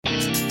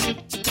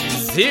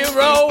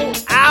0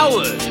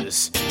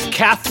 hours.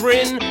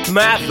 Catherine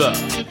Mather.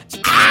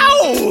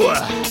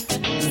 Ow!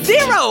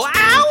 0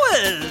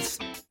 hours!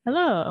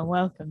 Hello and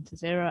welcome to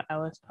 0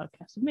 Hours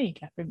Podcast with me,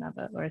 Catherine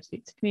Mather, where I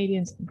speak to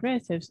comedians and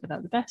creatives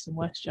about the best and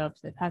worst jobs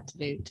they've had to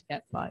do to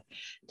get by.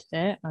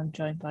 Today I'm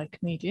joined by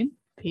comedian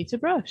Peter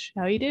Brush.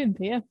 How are you doing,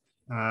 Peter?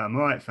 I'm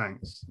all right,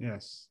 thanks.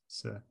 Yes,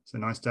 it's a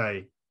nice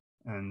day,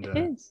 and It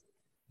is.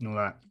 and all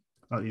that,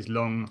 like these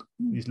long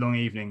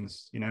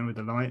evenings, with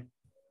the light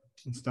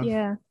and stuff.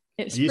 Yeah,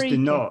 it's I used freaky.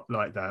 to not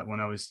like that when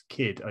I was a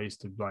kid. I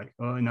used to like,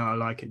 oh no, I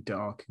like it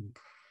dark,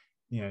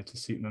 and to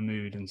suit my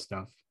mood and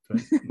stuff.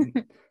 But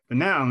but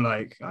now I'm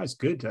like, oh, it's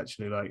good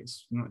actually. Like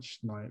it's much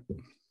like,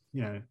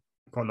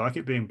 quite like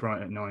it being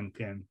bright at 9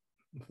 p.m.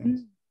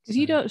 Because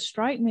you don't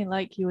strike me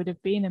like you would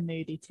have been a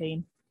moody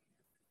teen.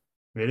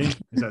 Really?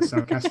 Is that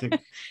sarcastic?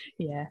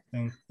 Yeah.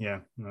 Thing? Yeah.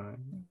 Right.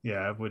 Yeah,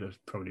 I would have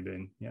probably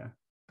been. Yeah,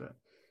 but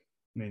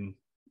I mean,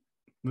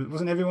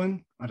 wasn't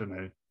everyone? I don't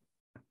know.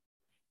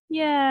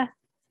 Yeah,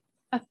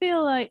 I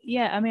feel like,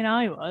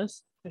 I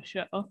was, for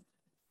sure.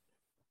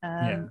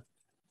 Yeah.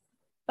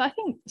 But I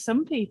think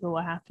some people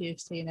were happy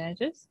as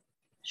teenagers,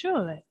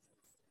 surely.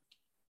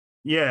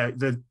 Yeah,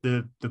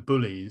 the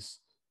bullies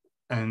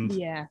and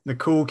the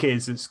cool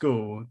kids at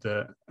school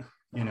that,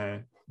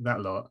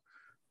 that lot.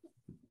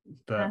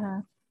 But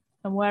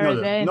and where are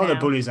they not now? the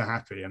bullies are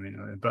happy,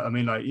 but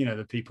like,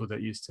 the people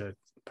that used to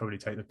probably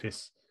take the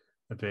piss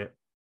a bit.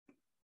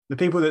 The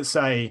people that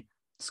say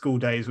school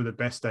days were the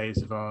best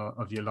days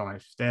of your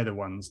life, they're the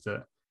ones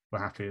that were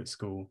happy at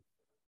school.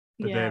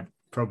 But they're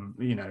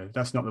probably,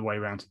 that's not the way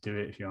around to do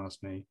it, if you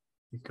ask me.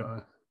 You've got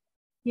to...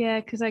 Yeah,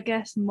 because I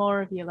guess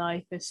more of your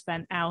life is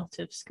spent out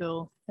of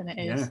school than it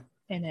is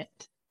in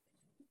it.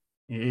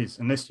 It is,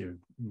 unless you're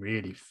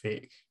really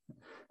thick.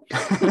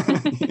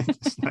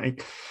 Just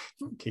like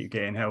keep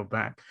getting held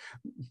back.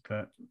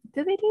 But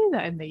do they do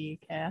that in the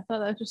UK? I thought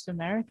that was just an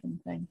American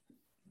thing.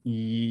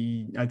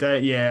 I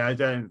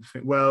don't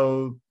think.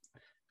 Well,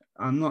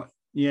 I'm not.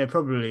 Yeah,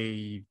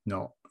 probably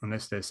not,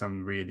 unless there's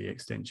some really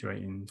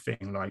accentuating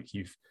thing, like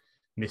you've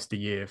missed a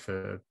year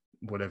for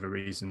whatever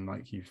reason,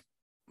 like you've,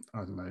 I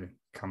don't know,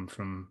 come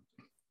from,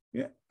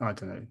 I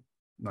don't know,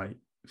 like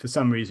for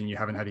some reason you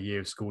haven't had a year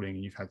of schooling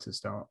and you've had to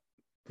start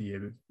the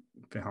year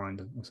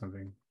behind or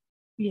something.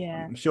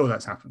 Yeah, I'm sure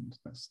that's happened.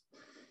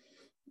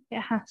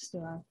 It has to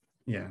have.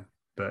 Yeah,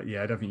 but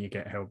I don't think you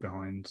get held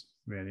behind,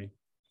 really.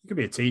 You could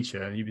be a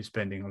teacher and you'd be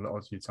spending a lot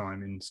of your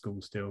time in school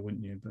still,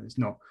 wouldn't you? But it's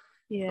not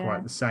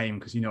quite the same,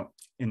 because you're not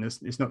in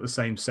this. It's not the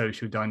same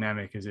social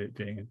dynamic as it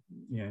being.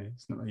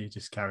 It's not like you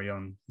just carry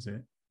on, is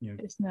it?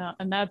 It's not,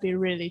 and that'd be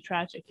really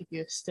tragic if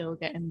you're still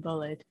getting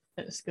bullied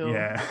at school.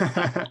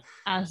 Yeah,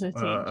 as a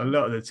teacher. A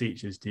lot of the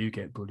teachers do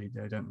get bullied,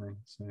 though, don't they?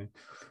 So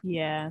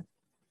yeah.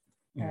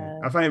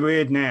 I find it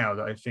weird now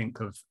that I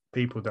think of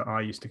people that I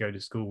used to go to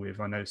school with.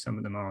 I know some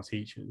of them are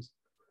teachers.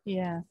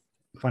 Yeah,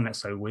 I find that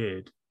so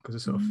weird, because I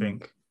sort of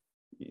think,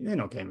 they're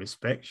not getting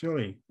respect,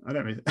 surely. I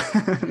don't really...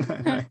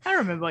 I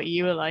remember what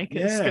you were like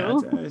at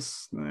school.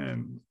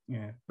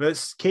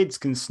 But kids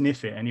can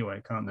sniff it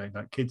anyway, can't they?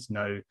 Like, kids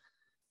know,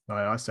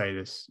 like I say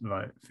this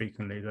like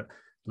frequently, that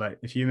like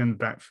if you remember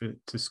back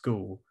to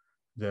school,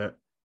 that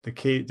the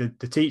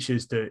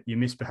teachers that you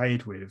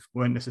misbehaved with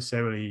weren't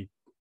necessarily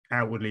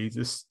outwardly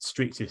the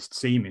strictest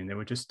seeming. They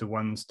were just the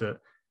ones that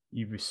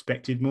you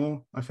respected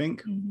more, I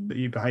think. That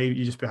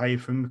you just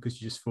behave from,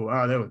 because you just thought,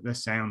 oh, they're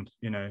sound,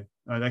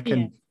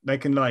 they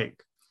can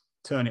like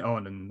turn it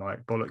on and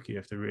like bollock you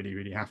if they really,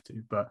 really have to,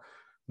 but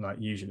like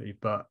usually,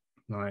 but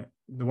like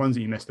the ones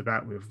that you messed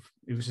about with,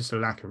 it was just a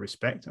lack of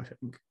respect, I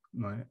think.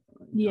 Like,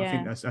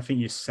 I think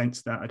you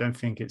sense that. I don't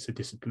think it's a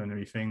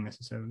disciplinary thing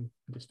necessarily.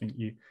 I just think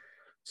you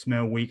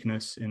smell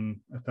weakness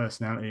in a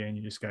personality and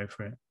you just go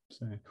for it.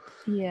 So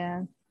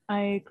yeah, I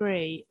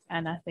agree,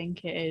 and I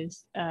think it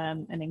is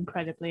an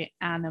incredibly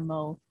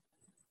animal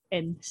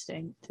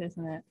instinct,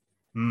 isn't it?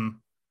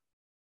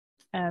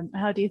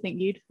 How do you think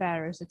you'd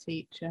fare as a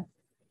teacher?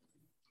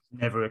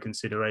 Never a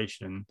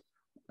consideration.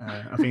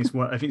 I think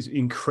it's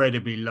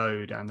incredibly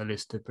low down the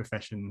list of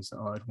professions that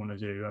I'd want to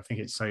do. I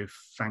think it's so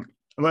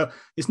well,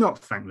 it's not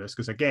thankless,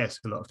 because I guess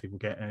a lot of people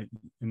get a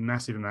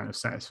massive amount of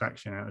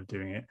satisfaction out of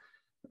doing it.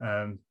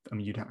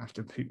 You'd have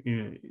to,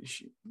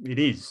 it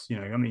is,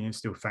 I'm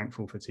still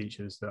thankful for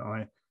teachers that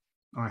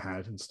I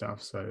had and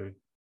stuff. So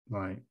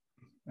like,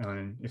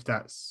 if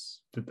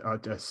that's,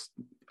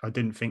 I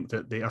didn't think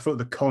that I thought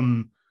the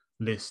con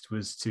list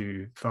was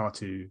far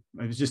too,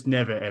 I was just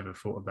never ever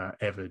thought about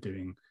ever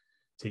doing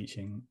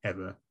teaching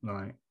ever.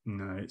 Like,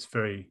 no,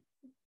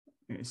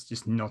 it's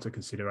just not a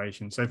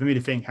consideration. So for me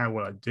to think how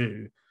will I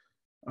do,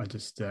 I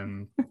just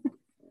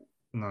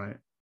like,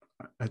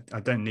 I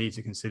don't need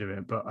to consider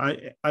it. But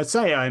I'd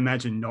say I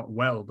imagine not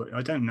well, but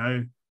I don't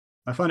know.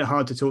 I find it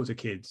hard to talk to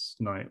kids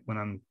like when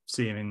I'm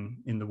seeing them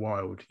in the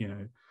wild,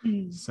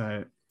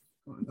 So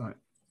like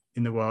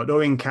in the wild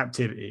or in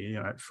captivity,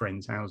 at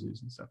friends'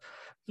 houses and stuff.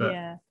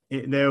 But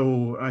they're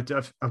all.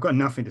 I've got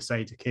nothing to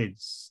say to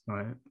kids,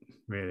 like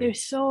really. They're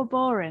so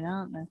boring,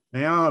 aren't they?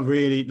 They are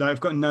really, like, I've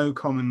got no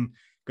common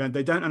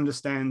They don't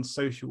understand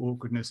social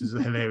awkwardness as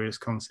a hilarious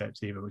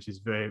concept either, which is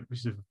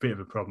a bit of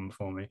a problem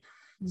for me.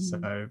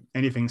 So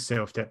anything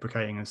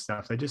self-deprecating and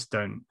stuff, they just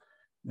don't.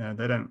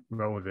 They don't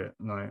roll with it.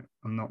 Like,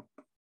 I'm not.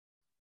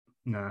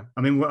 No,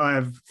 I mean, I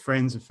have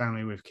friends and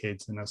family with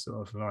kids, and they're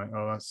sort of like,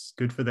 "Oh, that's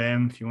good for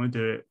them if you want to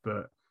do it,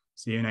 but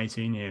see you in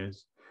 18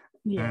 years."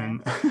 Yeah.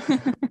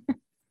 And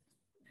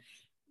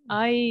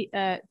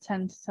I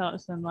tend to talk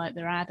to them like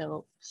they're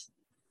adults,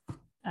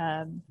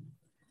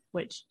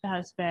 which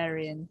has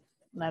varying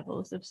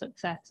levels of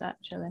success,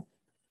 actually.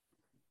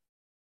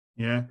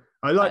 yeah,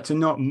 I like to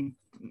not.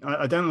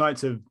 I don't like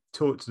to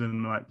talk to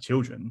them like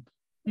children.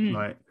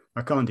 Like,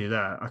 I can't do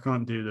that. I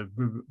can't do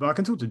but I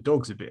can talk to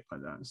dogs a bit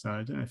like that. So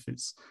I don't know if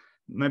it's,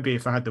 maybe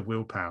if I had the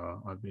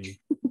willpower, I'd be,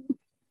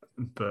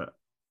 but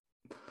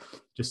I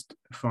just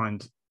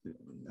find,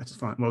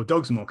 well,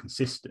 dogs are more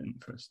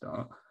consistent for a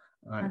start.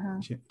 Like,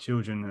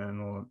 children are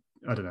more,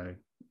 I don't know.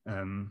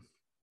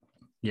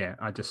 Yeah,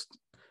 I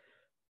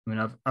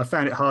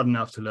found it hard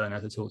enough to learn how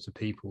to talk to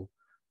people,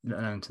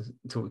 and to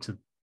talk to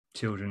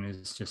children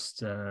is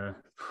just,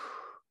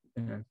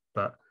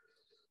 but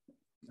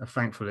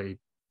thankfully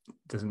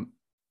doesn't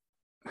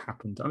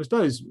happen. I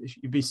suppose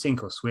you'd be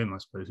sink or swim, I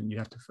suppose, and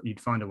you'd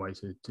find a way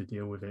to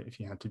deal with it if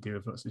you had to deal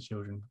with lots of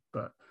children.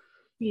 But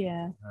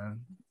yeah,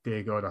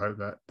 dear God, I hope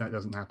that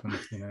doesn't happen.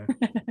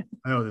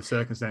 I know the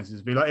circumstances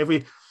would be like,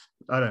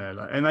 I don't know,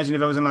 like, imagine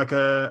if I was in like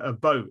a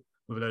boat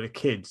with a load of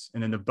kids,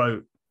 and then the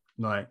boat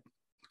like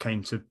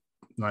came to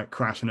like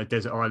crash on a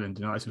desert island,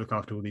 and I had to look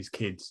after all these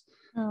kids.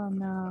 Oh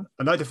no.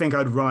 I'd like to think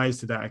I'd rise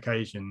to that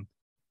occasion,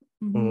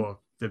 or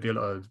there'd be a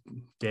lot of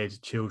dead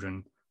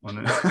children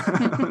on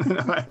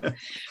it.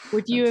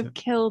 Would you have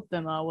killed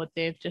them, or would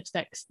they have just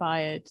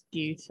expired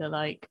due to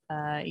like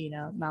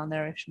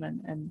malnourishment?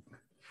 And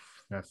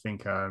I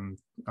think I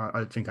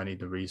need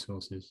the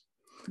resources.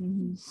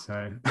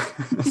 So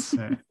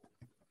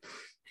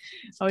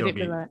would it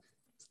be like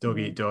dog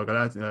eat dog? I'd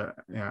have to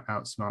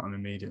outsmart them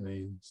immediately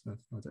and stuff.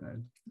 I don't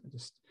know.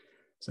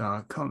 So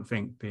I can't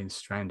think being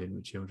stranded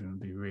with children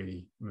would be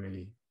really,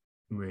 really,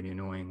 really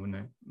annoying, wouldn't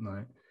it?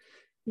 Like,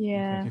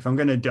 yeah, if I'm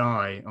going to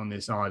die on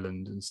this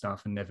island and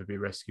stuff and never be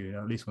rescued, I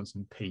at least want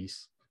some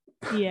peace.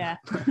 Yeah.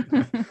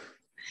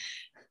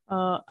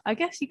 I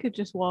guess you could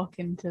just walk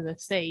into the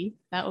sea.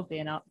 That would be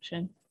an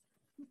option.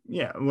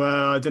 Yeah,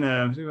 well, I don't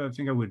know. I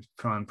think I would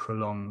try and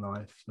prolong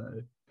life,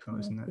 though, if I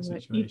was in that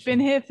situation. You've been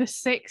here for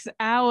 6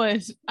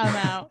 hours. I'm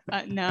out.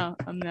 No,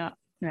 I'm not.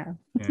 No.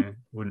 Yeah,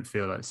 wouldn't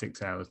feel like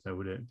 6 hours, though,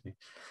 would it?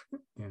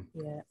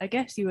 Yeah, I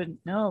guess you wouldn't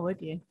know,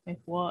 would you, if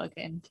water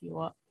get into your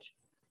watch?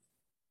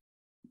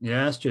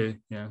 Yeah, that's true.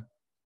 Yeah.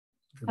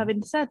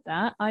 Having said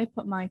that, I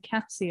put my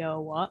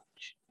Casio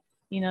watch,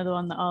 the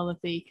one that all of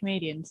the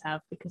comedians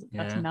have, because it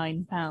costs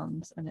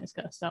 £9 and it's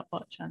got a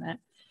stopwatch on it.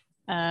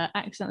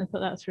 Accidentally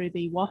put that through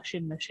the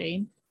washing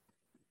machine.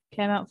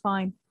 Came out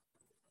fine.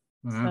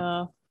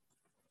 So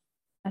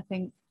I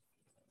think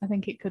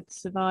it could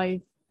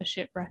survive a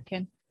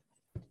shipwrecking.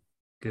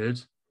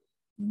 Good.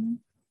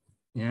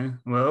 Yeah.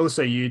 Well,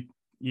 also you'd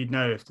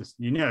know if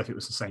it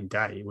was the same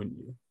day, wouldn't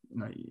you?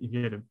 Like, if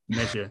you had to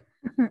measure.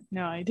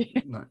 No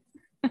idea. Like,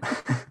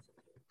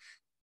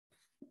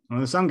 well,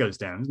 the sun goes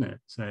down, isn't it?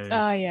 So.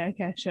 Oh yeah.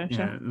 Okay. Sure.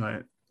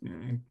 Like, be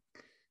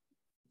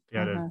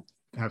able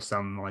to have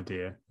some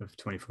idea of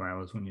 24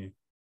 hours, wouldn't you?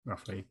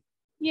 Roughly.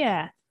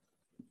 Yeah.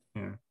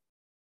 Yeah.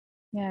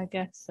 Yeah, I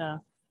guess so.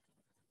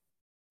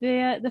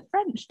 The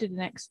French did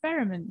an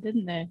experiment,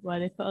 didn't they, where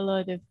they put a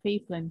load of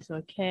people into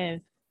a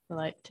cave for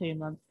like 2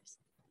 months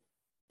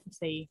to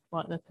see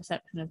what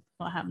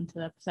happened to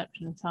their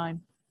perception of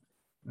time.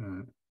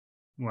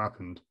 What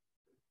happened?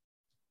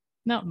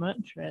 Not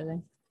much,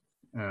 really.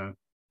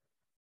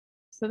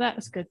 So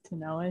that's good to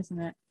know, isn't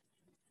it?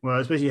 Well,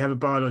 especially you have a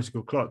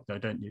biological clock, though,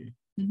 don't you?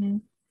 Mm-hmm.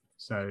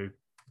 So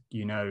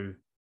you know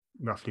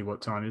roughly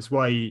what time. It's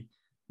why you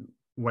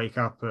wake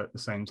up at the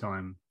same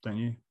time, don't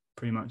you?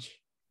 Pretty much.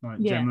 Like,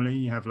 generally,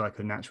 you have like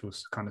a natural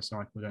kind of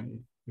cycle, don't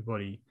you? Your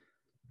body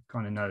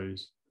kind of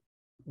knows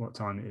what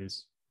time it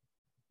is.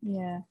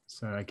 Yeah.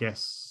 So I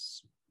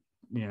guess,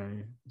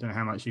 don't know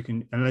how much you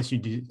can, unless you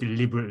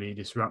deliberately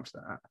disrupt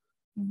that,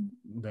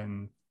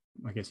 then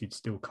I guess you'd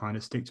still kind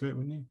of stick to it,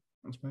 wouldn't you?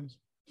 I suppose.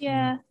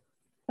 Yeah.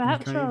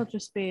 Perhaps we're all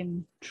just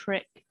being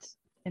tricked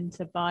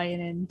into buying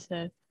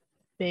into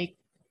big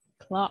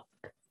clock.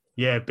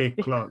 Yeah, big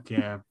clock,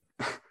 yeah.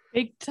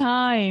 Big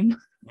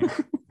time.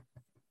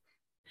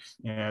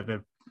 Yeah,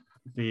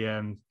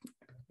 the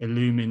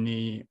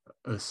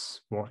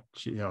Illuminus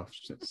watch.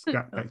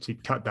 Actually,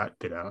 cut that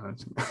bit out.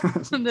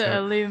 The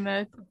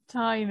Illuma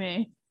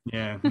timey.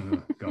 Yeah.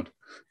 Oh, God.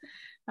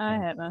 I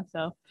hate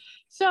myself.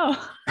 So,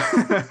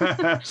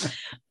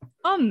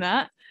 on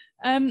that,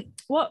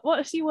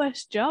 what's your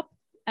worst job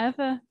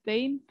ever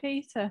been,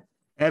 Peter?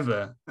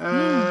 Ever?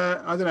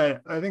 I don't know.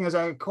 I think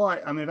I've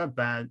had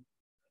bad.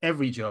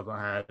 Every job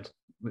I had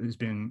has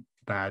been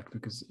bad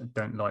because I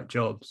don't like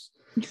jobs.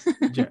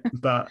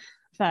 But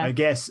fair. I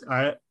guess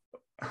I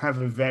have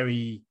a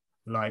very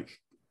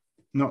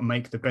not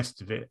make the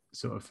best of it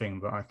sort of thing,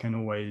 but I can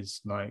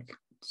always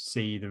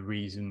see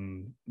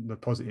the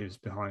positives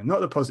behind,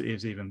 not the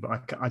positives even, but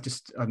I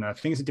don't know. I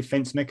think it's a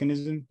defense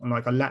mechanism. And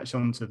like I latch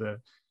on to the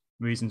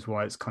reasons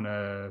why it's kind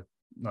of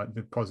like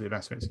the positive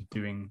aspects of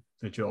doing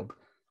the job,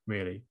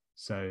 really.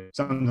 So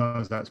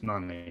sometimes that's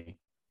money,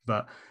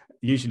 but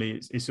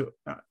usually it's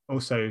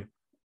also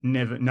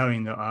never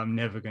knowing that I'm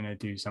never going to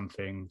do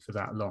something for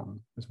that long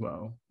as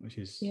well, which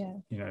is,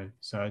 you know,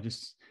 so I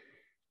just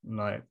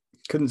like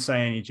couldn't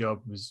say any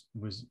job was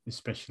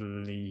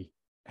especially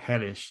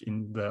hellish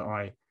in that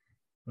I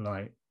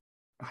like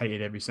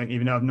hated every single,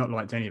 even though I've not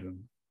liked any of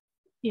them.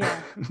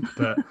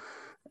 But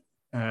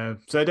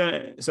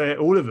so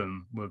all of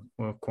them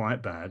were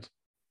quite bad,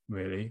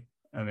 really.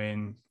 I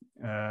mean,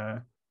 I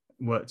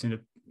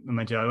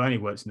only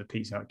worked in the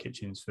Pizza Hut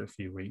kitchens for a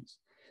few weeks.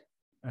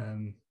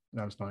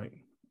 That was like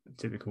a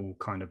typical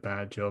kind of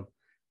bad job.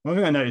 One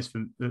thing I noticed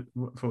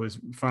what was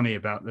funny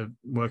about the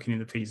working in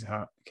the Pizza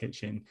Hut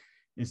kitchen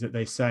is that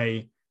they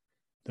say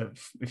that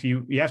if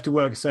you have to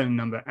work a certain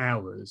number of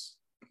hours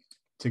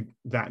to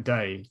that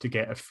day to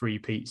get a free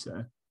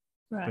pizza,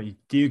 but you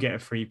do get a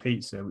free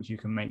pizza which you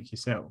can make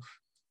yourself.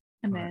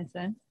 Amazing.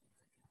 Right?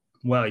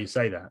 Well, you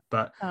say that,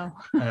 but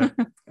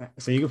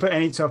so you can put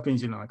any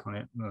toppings you like on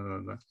it,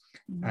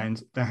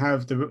 and they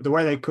have the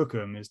way they cook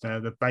them is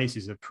the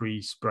bases are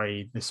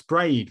pre-sprayed. They're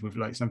sprayed with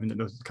like something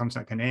that comes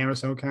like an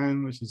aerosol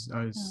can, which is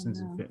a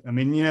bit. I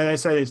mean, you know, they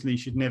say this, you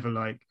should never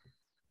like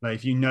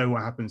if you know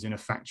what happens in a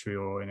factory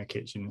or in a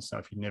kitchen and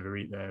stuff, you'd never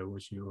eat there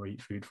or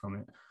eat food from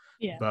it.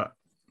 Yeah. But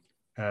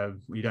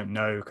you don't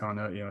know, can't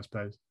hurt you, I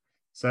suppose.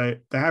 So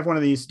they have one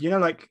of these, you know,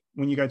 like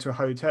when you go to a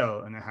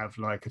hotel and they have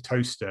like a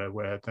toaster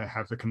where they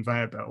have the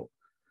conveyor belt.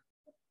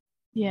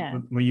 Yeah.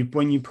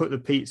 When you put the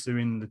pizza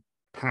in the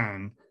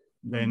pan,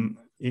 then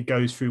it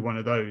goes through one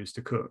of those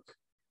to cook.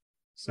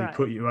 So you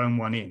put your own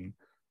one in,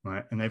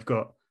 right? And they've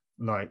got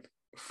like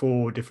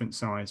 4 different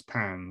size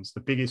pans. The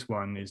biggest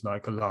one is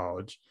like a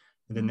large,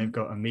 and then they've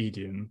got a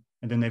medium,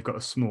 and then they've got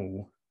a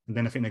small, and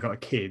then I think they've got a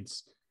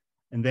kids,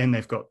 and then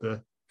they've got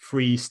the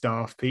free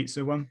staff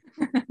pizza one.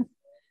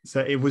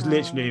 So it was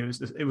literally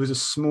it was a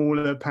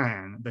smaller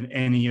pan than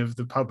any of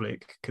the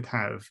public could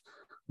have.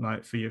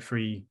 Like for your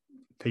free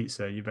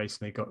pizza, you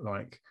basically got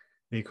like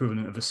the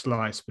equivalent of a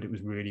slice, but it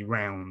was really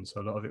round,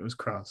 so a lot of it was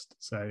crust.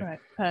 So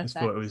I just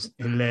thought it was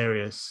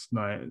hilarious.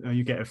 Like,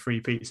 you get a free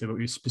pizza, but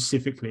we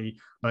specifically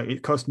like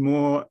it cost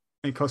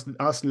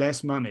us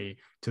less money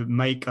to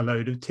make a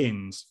load of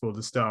tins for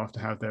the staff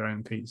to have their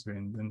own pizza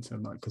in than to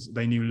like, because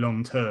they knew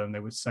long term they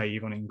would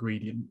save on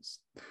ingredients.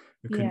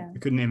 We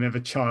couldn't even have a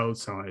child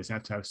size. You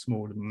had to have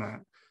smaller than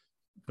that.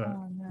 But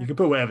you can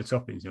put whatever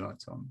toppings you like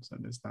on. So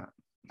there's that.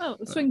 Oh,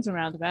 the swings and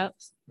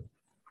roundabouts.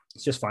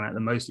 It's just find out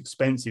the most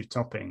expensive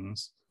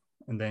toppings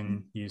and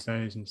then use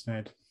those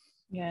instead.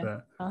 Yeah.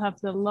 But I'll have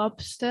the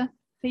lobster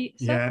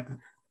pizza.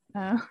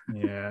 Yeah.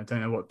 Yeah. I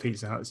don't know what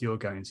Pizza Huts you're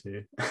going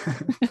to.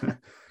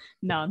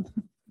 None.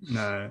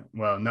 No.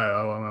 Well, no,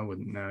 I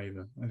wouldn't know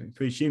either. I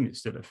presume it's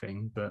still a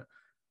thing, but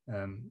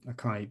I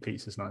can't eat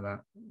pizzas like that,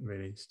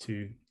 really. It's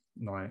too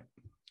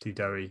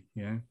doughy,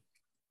 you know.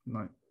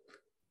 Like,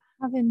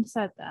 having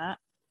said that,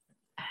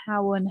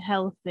 how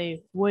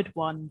unhealthy would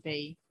one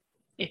be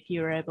if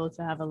you were able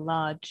to have a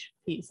large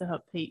Pizza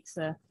Hut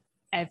pizza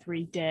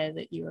every day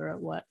that you were at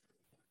work?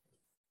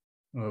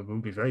 Well, it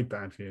would be very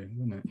bad for you,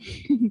 wouldn't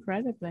it?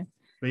 Incredibly.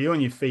 But you're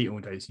on your feet all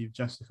day, so you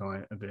justify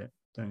it a bit,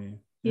 don't you?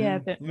 Yeah, a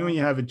bit. You know, when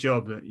you have a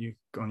job that you're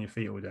on your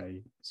feet all day,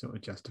 you sort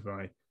of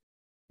justify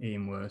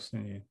eating worse,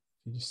 don't you?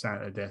 You just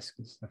sat at a desk,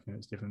 it's nothing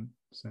that's different.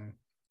 So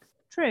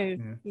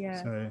true.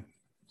 Yeah.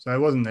 So I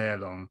wasn't there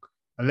long.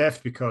 I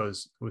left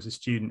because I was a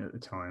student at the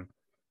time,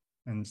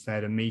 and they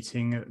had a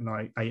meeting at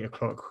like 8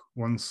 o'clock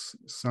one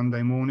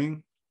Sunday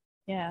morning.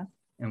 Yeah.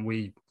 And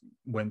we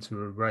went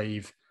to a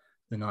rave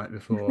the night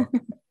before,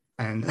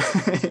 and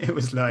it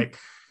was like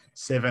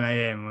 7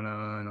 a.m. when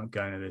I'm not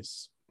going to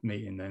this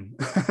meeting then.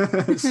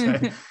 So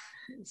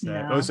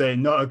No. Also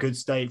not a good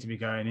state to be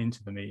going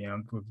into the meeting. I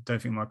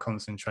don't think my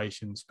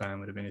concentration span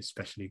would have been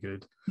especially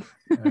good.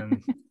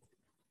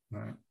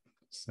 Right.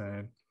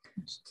 So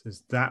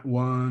there's that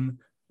one,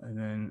 and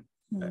then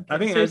okay. I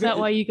think so. Is that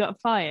why you got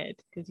fired?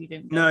 Because you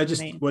didn't? No, they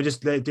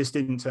just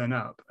didn't turn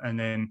up, and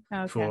then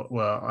I thought,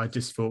 well, I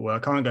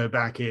can't go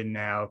back in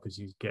now because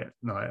you get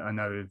like, I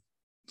know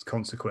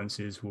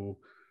consequences will,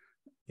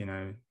 you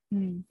know,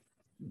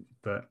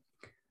 but.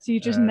 So you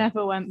just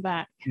never went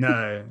back?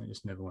 No, I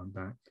just never went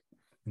back.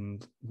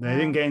 And they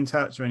didn't get in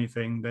touch or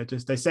anything.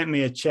 They sent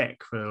me a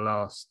check for the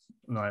last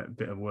like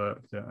bit of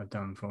work that I'd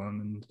done for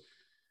them,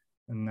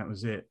 and that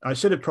was it. I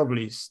should have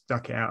probably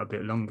stuck it out a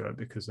bit longer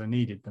because I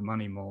needed the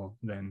money more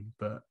then.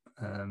 But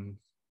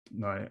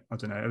like, I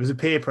don't know, it was a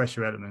peer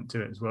pressure element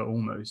to it as well,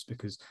 almost,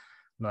 because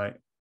like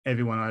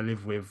everyone I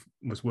live with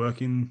was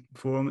working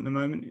for them at the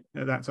moment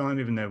at that time,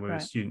 even though we were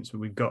students.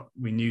 But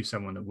we knew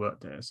someone that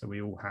worked there, so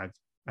we all had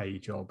a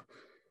job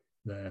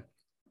there.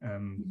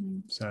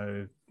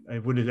 So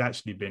it would have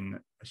actually been,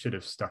 I should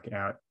have stuck it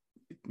out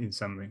in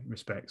some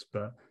respects,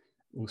 but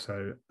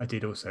also I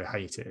did also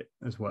hate it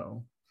as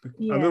well. I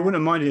mean, I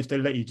wouldn't mind it if they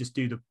let you just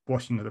do the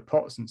washing of the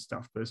pots and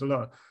stuff, but there's a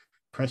lot of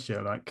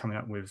pressure, like coming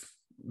up with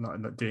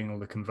like doing all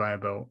the conveyor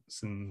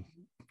belts and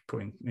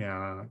putting,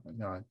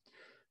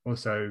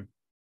 also,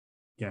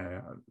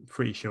 I'm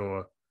pretty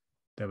sure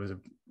there was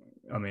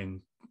some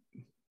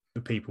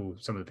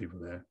of the people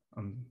there,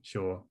 I'm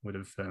sure would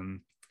have,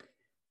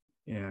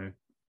 in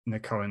the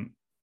current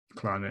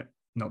climate,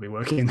 not be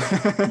working.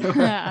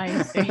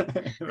 I see.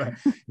 Right.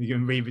 You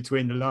can read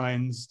between the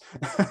lines.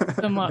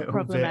 Somewhat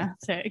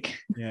problematic.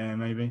 Yeah,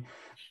 maybe.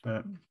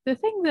 But the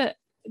thing that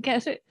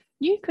gets it,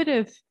 you could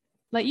have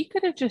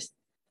just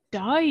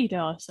died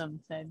or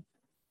something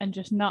and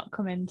just not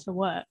come into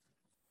work.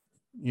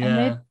 Yeah. And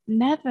they'd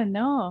never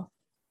know.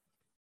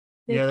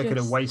 They could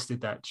have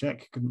wasted that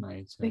check, couldn't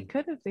they? So they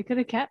could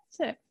have kept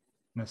it.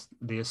 That's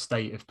the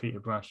estate of Peter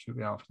Brush would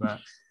be after that.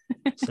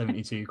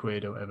 72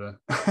 quid or whatever.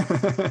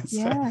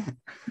 So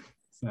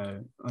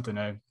I don't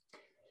know.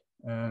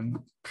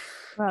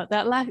 Well,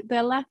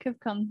 their lack of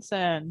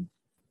concern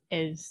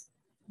is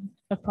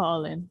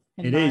appalling.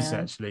 It is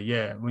actually,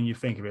 yeah. When you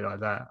think of it like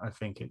that, I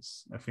think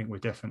we're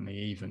definitely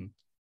even.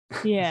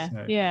 Yeah,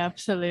 yeah,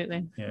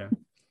 absolutely. Yeah.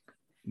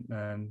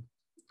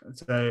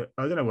 So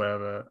I don't know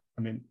whether,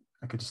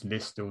 I could just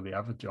list all the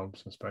other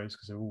jobs, I suppose,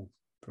 because they're all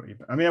pretty.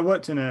 I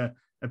worked in a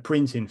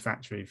printing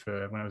factory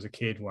for when I was a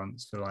kid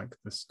once for like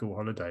the school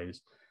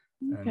holidays,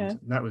 and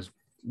that was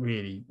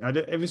really.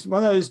 It was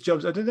one of those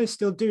jobs. I don't know if they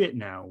still do it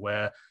now,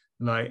 where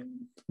like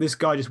this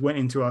guy just went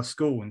into our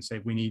school and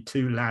said we need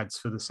 2 lads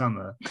for the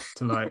summer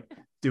to like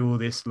do all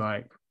this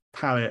like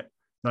pallet,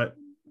 like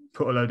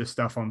put a load of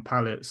stuff on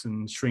pallets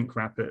and shrink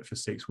wrap it for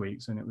 6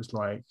 weeks, and it was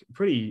like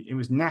it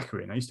was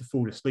knackering. I used to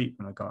fall asleep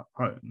when I got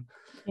home,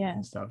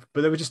 and stuff.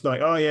 But they were just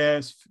like, oh yeah,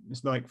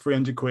 it's like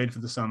 300 quid for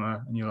the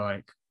summer, and you're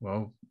like,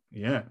 well,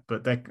 yeah,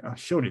 but they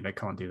surely they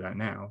can't do that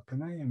now, can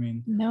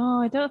they?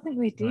 No, I don't think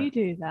they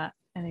do that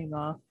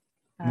anymore.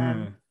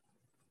 No.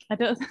 I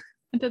don't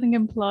think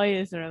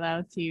employers are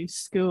allowed to use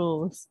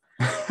schools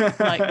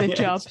like the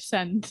job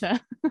centre.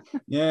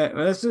 Yeah,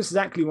 well, that's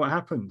exactly what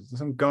happened.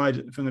 Some guy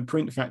from the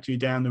print factory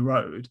down the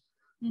road,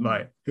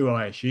 like who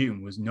I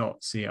assume was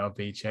not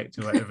CRB checked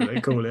or whatever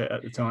they call it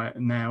at the time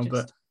now, just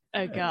but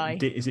a guy.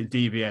 Is it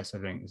DBS? I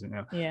think, is it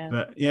now? Yeah.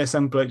 But yeah,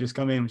 some bloke just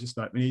come in, was just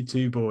like, we need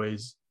 2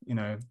 boys,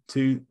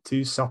 two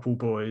supple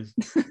boys.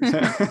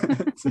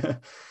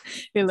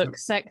 He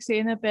looks sexy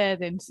in a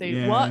bathing suit.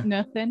 Yeah. What?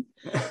 Nothing.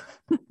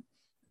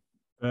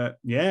 But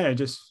yeah,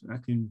 just I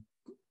can,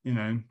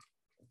 and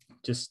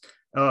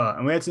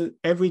we had to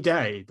every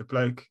day. The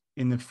bloke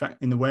in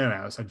the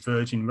warehouse had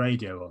Virgin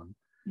Radio on,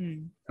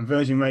 and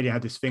Virgin Radio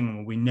had this thing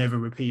where we never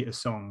repeat a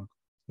song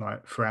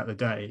like throughout the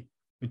day.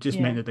 It just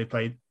meant that they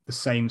played the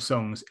same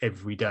songs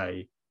every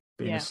day,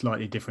 but in a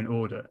slightly different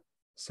order.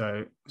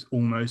 So it's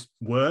almost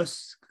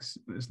worse.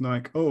 It's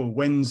like, oh,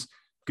 when's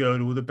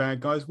 "Girl All the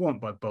Bad Guys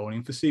Want" by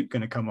Bowling for Soup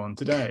going to come on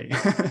today?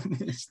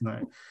 It's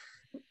like,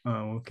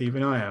 oh, we'll keep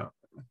an eye out.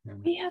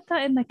 We had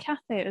that in the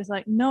cafe. It was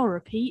like, no,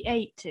 repeat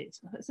 80s.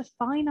 It's a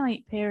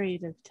finite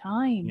period of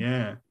time.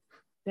 Yeah.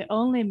 They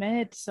only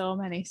made so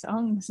many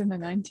songs in the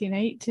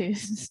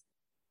 1980s.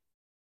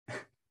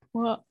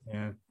 What?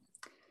 Yeah.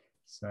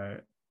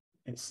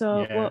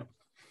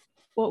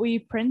 What were you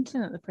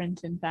printing at the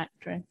printing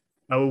factory?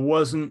 I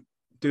wasn't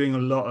doing a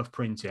lot of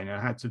printing. I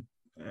had to,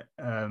 it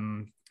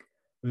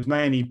was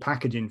mainly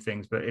packaging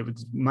things, but it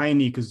was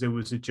mainly because there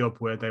was a job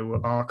where they were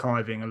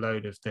archiving a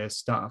load of their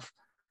stuff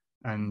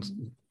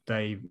and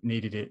they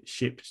needed it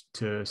shipped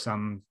to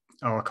some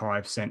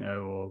archive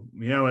center or,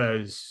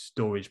 those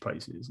storage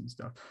places and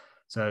stuff.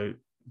 So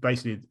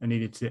basically I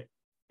needed to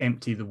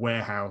empty the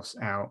warehouse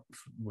out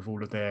with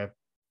all of their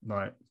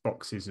like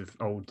boxes of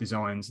old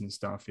designs and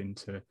stuff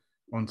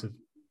onto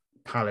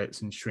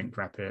pallets and shrink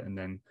wrap it, and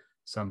then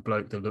some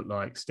bloke that looked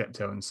like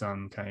Steptoe and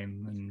Son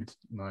came and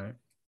like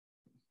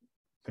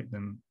picked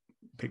them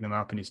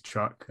up in his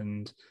truck,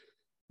 and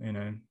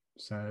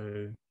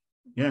so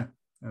yeah,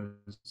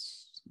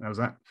 that was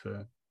that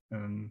for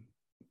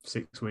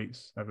 6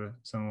 weeks over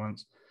summer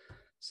once.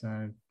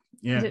 So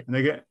yeah,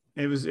 and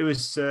it was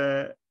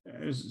at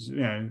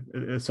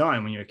the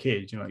time when you're a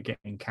kid, you're like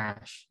getting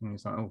cash, and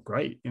it's like, oh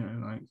great,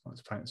 like lots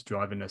of parents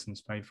driving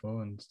lessons paid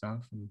for and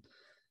stuff and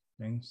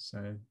things.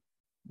 So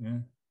yeah,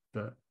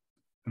 but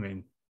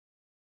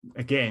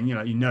again,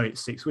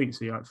 it's 6 weeks,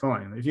 so you're like,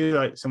 fine. If you're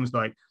like, someone's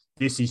like,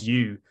 this is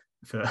you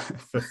for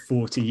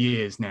 40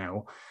 years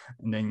now,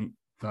 and then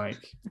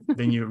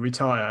you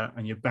retire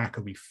and your back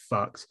will be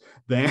fucked,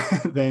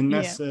 then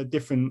that's a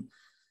different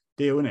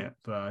deal, isn't it?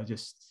 But I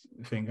just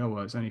think, oh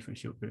well, it's only for a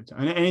short period of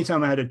time. And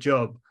anytime I had a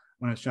job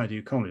when I was trying to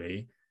do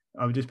comedy,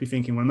 I would just be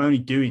thinking, well, I'm only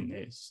doing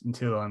this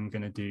until I'm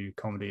going to do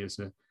comedy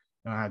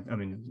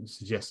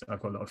suggests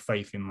I've got a lot of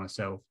faith in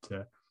myself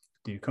to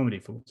do comedy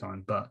full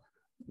time, but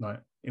like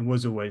it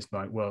was always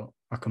like, well,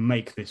 I can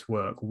make this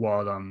work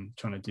while I'm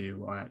trying to do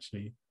what I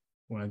actually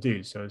want to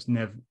do. So there's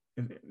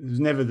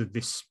never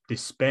this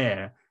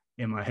despair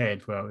in my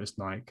head where I was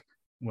like,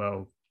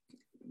 well,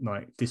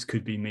 like this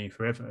could be me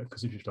forever,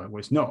 because it's just like, well,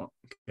 it's not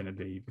going to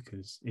be,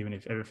 because even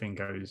if everything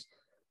goes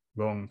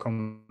wrong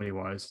comedy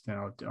wise, then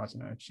I don't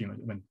know, assume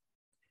when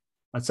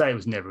I'd say it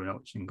was never an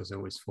option, because I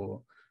always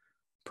thought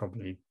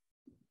probably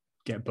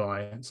get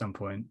by at some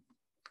point,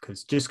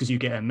 because you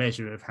get a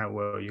measure of how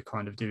well you're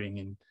kind of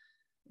doing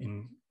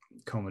in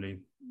comedy,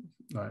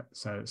 like,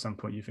 so at some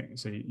point you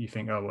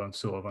think, oh well, I'm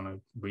sort of on a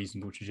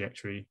reasonable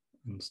trajectory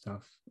and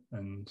stuff,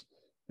 and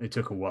it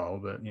took a while,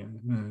 but yeah,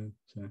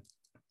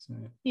 so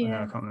I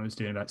can't remember, I was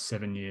doing about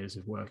 7 years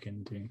of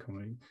working doing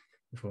comedy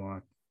before I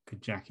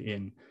could jack it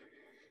in.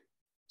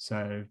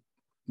 So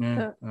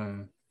yeah.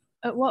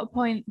 At what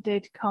point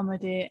did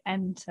comedy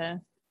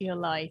enter your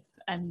life,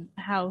 and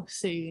how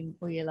soon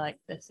were you like,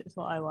 this is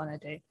what I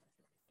want to do?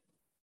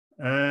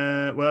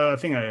 Well, I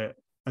think I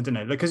don't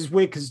know, because it's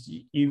weird, because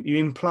you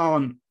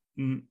implant,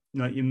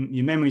 like,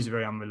 your memories are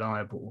very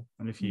unreliable,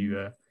 and if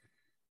you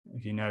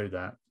know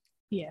that,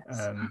 yes,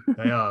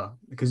 they are,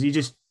 because you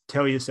just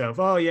tell yourself,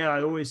 oh yeah,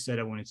 I always said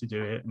I wanted to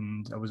do it,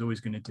 and I was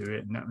always going to do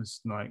it, and that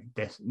was like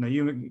no,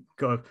 you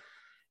got to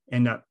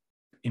end up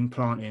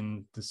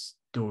implanting the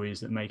stories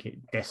that make it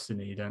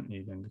destiny, don't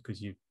you, then,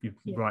 because you're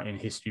writing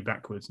history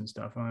backwards and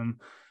stuff,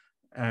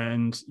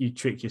 and you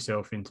trick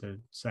yourself into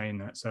saying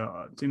that.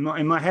 So in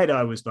my head,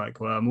 I was like,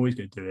 well, I'm always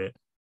going to do it,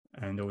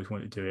 and always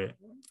want to do it,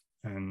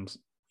 and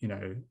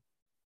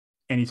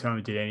anytime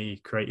I did any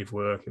creative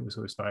work, it was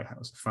always like,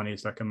 how's the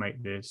funniest I can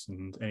make this,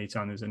 and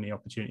anytime there's any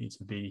opportunity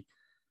to be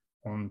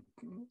on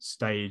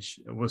stage,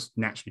 I was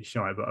naturally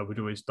shy, but I would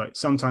always, like,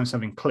 sometimes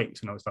something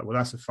clicked and I was like, well,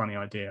 that's a funny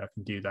idea, I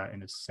can do that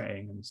in a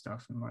setting and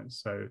stuff, and like,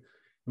 so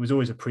it was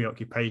always a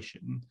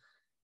preoccupation.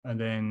 And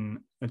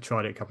then I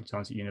tried it a couple of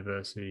times at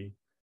university,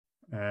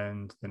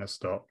 and then I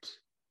stopped,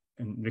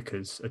 and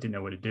because I didn't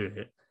know where to do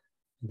it,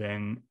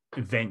 then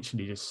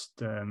eventually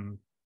just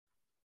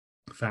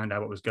found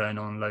out what was going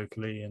on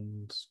locally,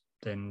 and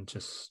then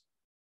just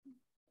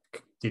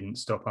didn't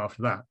stop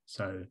after that.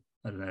 So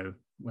I don't know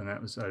when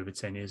that was, over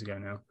 10 years ago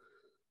now.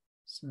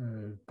 So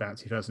about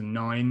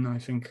 2009, I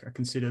think I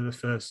consider the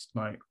first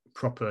like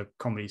proper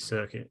comedy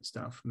circuit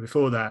stuff.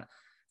 Before that,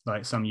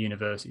 like some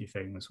university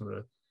things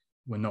were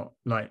not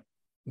like,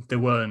 there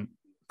weren't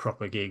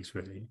proper gigs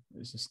really. It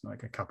was just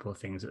like a couple of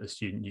things at a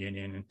student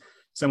union, and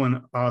someone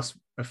that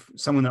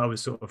I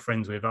was sort of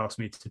friends with asked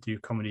me to do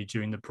comedy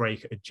during the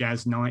break at a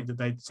jazz night that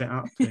they'd set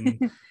up,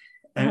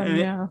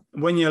 and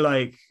when you're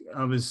like,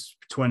 I was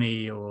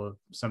 20 or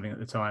something at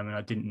the time, and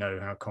I didn't know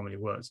how comedy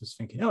works, I was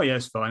thinking, oh yeah,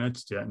 it's fine, I'll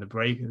just do that in the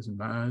break, it doesn't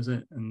matter, is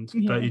it?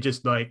 But you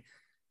just like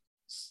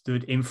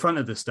stood in front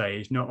of the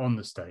stage, not on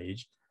the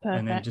stage. Perfect.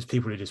 And then just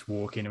people are just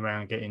walking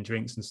around getting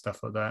drinks and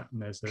stuff like that,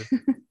 and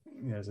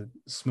there's a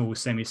small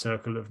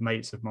semicircle of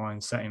mates of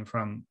mine sat in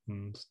front,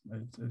 and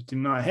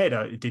in my head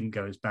it didn't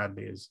go as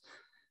badly as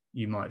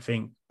you might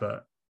think,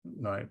 but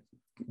like,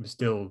 it was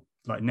still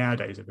like,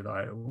 nowadays I'd be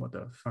like, what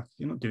the fuck,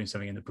 you're not doing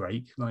something in the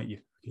break, like, you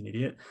fucking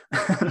idiot.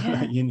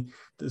 Like, it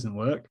doesn't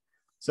work.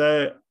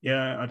 So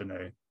yeah, I don't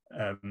know,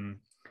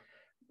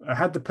 I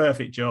had the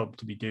perfect job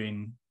to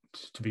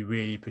be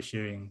really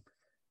pursuing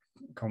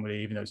comedy,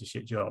 even though it's a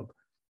shit job.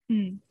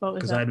 What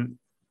was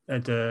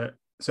that?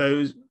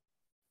 So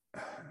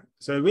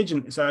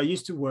I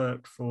used to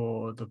work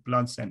for the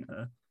Blood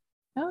Centre.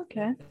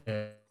 Okay.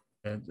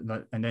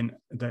 And then,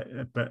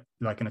 but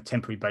like on a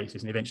temporary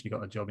basis, and eventually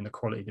got a job in the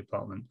quality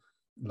department,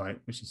 like,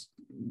 which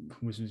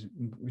was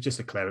just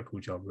a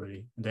clerical job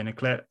really. And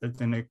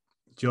then a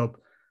job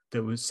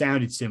that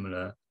sounded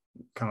similar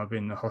come up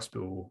in the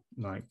hospital,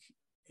 like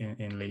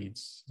in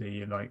Leeds,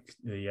 the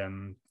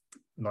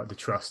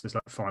trust. There's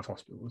like 5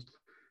 hospitals.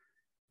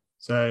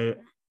 So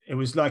it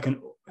was like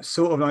an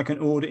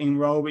auditing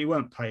role, but you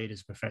weren't paid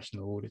as a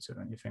professional auditor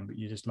or anything, but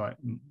you just like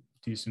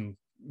do some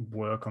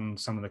work on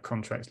some of the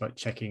contracts, like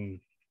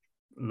checking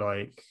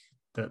like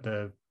that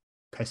the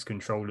pest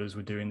controllers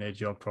were doing their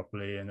job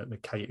properly, and that the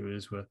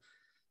caterers were,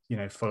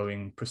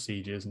 following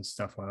procedures and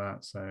stuff like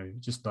that. So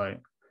just like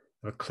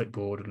have a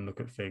clipboard and look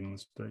at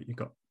things, but you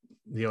got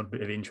the odd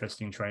bit of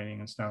interesting training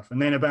and stuff.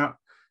 And then about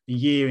a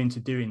year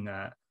into doing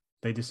that,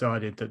 they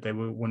decided that they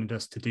wanted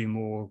us to do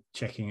more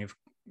checking of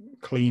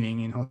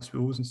cleaning in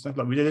hospitals and stuff.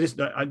 Like, we did this,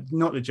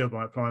 not the job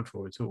I applied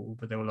for at all,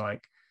 but they were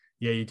like,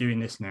 yeah, you're doing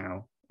this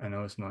now. And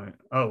I was like,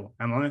 oh,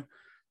 am I?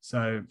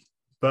 So,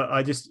 but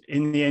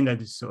in the end, I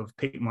just sort of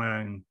picked my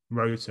own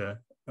rota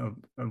of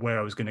where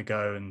I was going to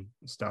go and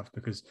stuff,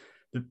 because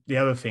the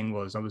other thing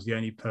was I was the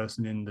only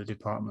person in the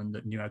department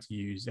that knew how to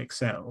use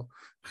Excel.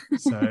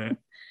 So,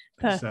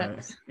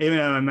 even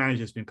though my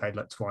manager's been paid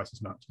like twice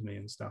as much as me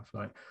and stuff,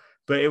 like,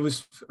 but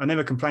I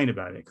never complained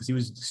about it, because he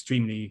was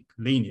extremely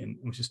lenient.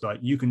 It was just like,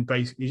 you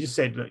just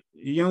said, like,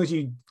 as long as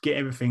you get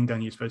everything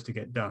done you're supposed to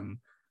get done,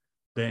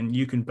 then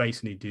you can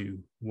basically do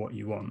what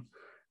you want.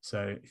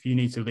 So if you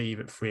need to leave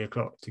at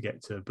 3:00 to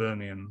get to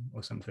Birmingham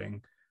or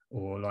something,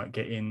 or like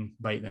get in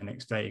late the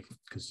next day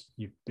because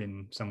you've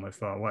been somewhere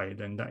far away,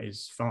 then that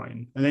is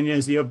fine. And then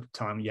there's the other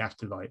time you have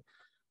to, like,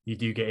 you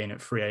do get in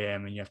at 3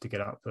 a.m. and you have to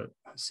get up at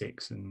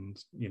 6, and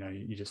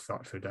you just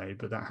fight for a day,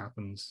 but that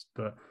happens.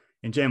 But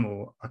in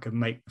general, I could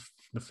make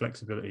the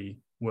flexibility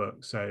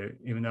work. So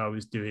even though I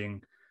was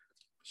doing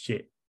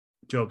shit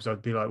jobs,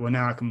 I'd be like, well,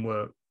 now I can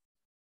work.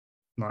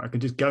 Like I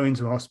could just go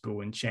into a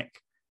hospital and check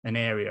an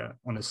area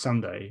on a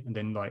Sunday, and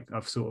then like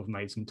I've sort of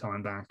made some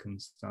time back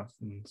and stuff.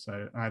 And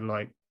so I had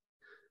like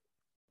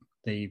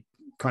the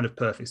kind of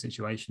perfect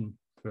situation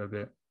for a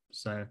bit.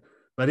 So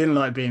but I didn't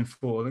like being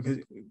four,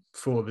 because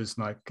four was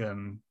like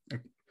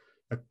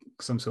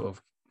some sort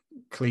of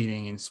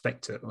cleaning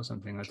inspector or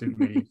something. I didn't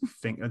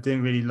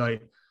really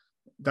like,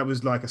 that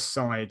was like a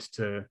side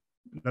to,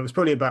 that was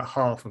probably about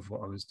half of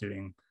what I was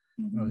doing.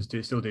 I was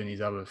still doing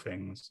these other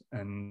things,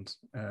 and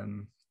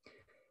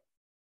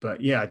but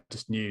yeah, I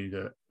just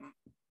knew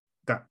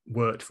that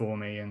worked for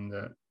me, and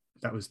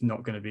that was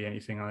not going to be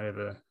anything I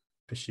ever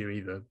pursue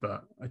either.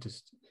 But I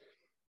just,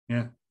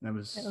 yeah, that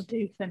was, It'll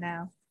do for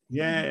now.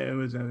 yeah, it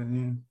was. Yeah. I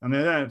mean, I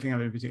don't think I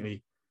have any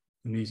particularly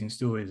amusing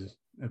stories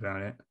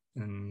about it,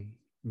 and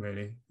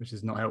really, which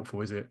is not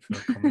helpful, is it, for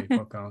a comedy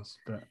podcast?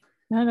 But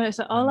no.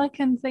 So all I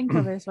can think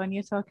of is when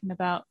you're talking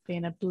about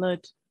being a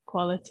blood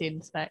quality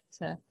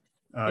inspector.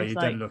 you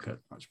don't look at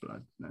much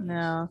blood.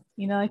 No,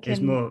 you know, like it's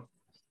in more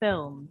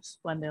films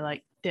when they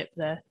like dip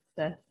their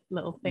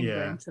little finger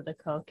Yeah. into the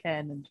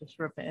cocaine and just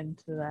rub it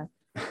into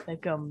their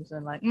gums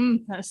and like,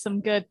 that's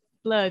some good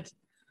blood.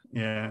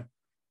 Yeah,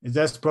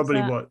 that's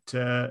probably what.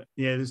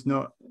 There's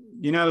not.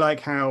 You know, like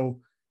how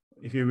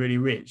if you're really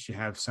rich, you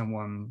have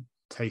someone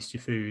taste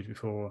your food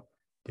before.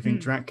 Do you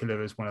think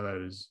Dracula is one of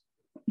those?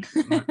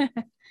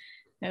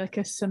 Like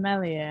a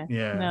sommelier.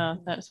 Yeah.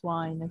 No, that's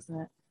wine, isn't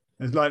it?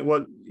 It's like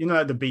what, you know,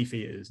 like the beef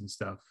eaters and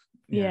stuff.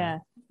 Yeah.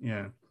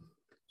 Yeah.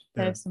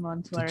 Pay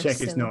someone to wear check a it's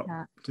silly not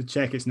hat. to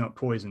check it's not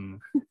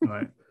poison.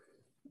 Like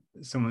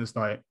someone's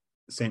like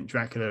sent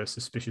Dracula a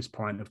suspicious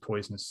pint of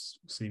poisonous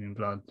seeming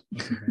blood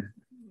or something.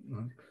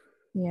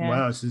 Yeah.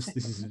 Wow, this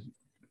is.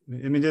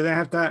 I mean, do they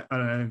have that? I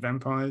don't know.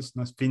 Vampires,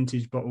 nice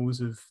vintage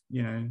bottles of,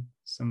 you know,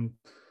 some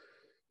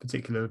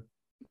particular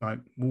like,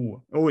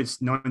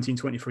 it's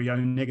 1923 O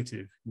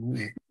negative.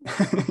 You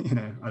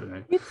know, I don't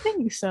know. You'd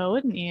think so,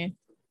 wouldn't you?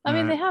 I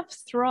mean, they have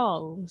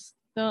thralls,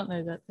 don't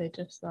they? That they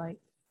just like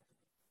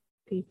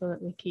people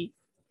that they keep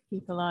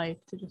alive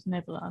to just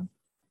nibble on.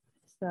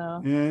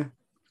 So yeah,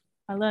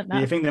 I learned that.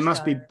 You think there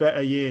must be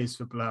better years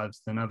for blood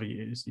than other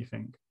years? You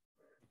think?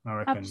 I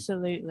reckon.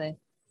 Absolutely.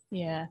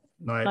 Yeah.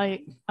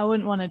 Like I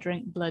wouldn't want to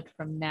drink blood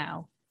from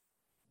now.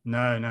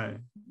 No.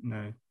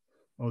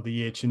 Or the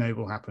year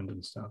Chernobyl happened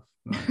and stuff.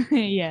 Like,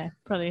 yeah,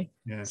 probably.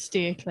 Yeah.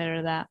 Steer clear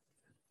of that.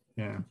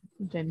 Yeah.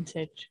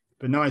 Vintage.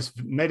 But nice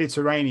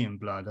Mediterranean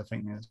blood. I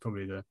think that's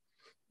probably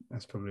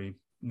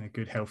a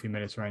good healthy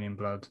Mediterranean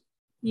blood.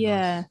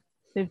 Yeah,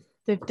 nice.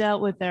 They've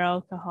dealt with their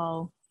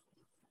alcohol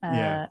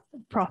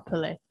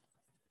properly.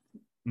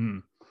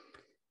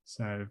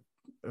 So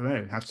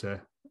I have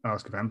to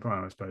ask a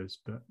vampire, I suppose.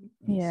 But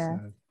yeah.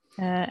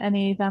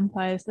 Any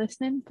vampires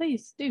listening,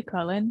 please do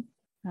call in.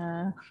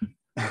 I'm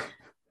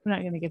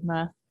not going to give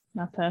my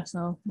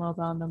personal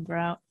mobile number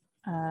out.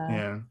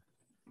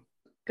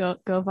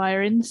 Go via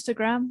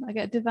Instagram.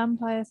 Do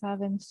vampires have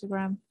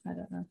Instagram? I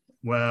don't know.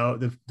 Well,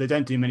 they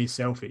don't do many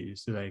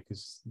selfies, do they?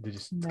 Because they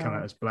just come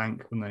out as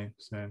blank, wouldn't they?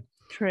 So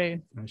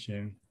true. I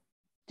assume.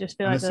 Just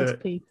feel like those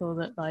people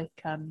that like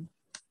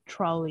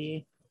troll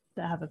you,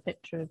 that have a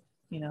picture of,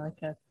 you know,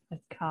 like a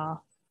car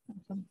or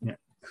something. Yeah.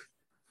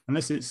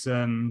 Unless it's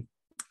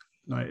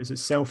like, is it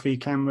selfie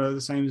camera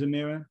the same as a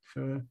mirror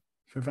for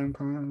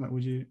vampire? Like,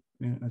 would you?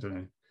 Yeah, I don't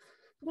know.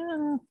 I don't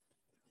know.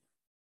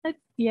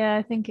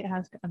 I think it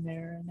has got a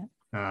mirror in it.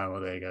 Ah,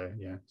 well, there you go.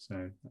 Yeah,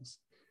 so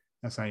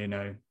that's how you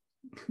know.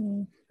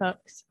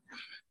 Fucks.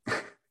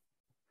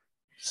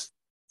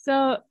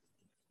 So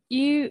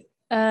you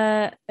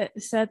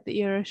said that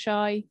you're a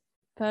shy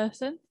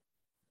person.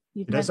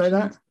 Did I say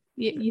that?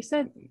 You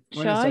said shy.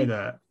 When did I say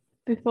that?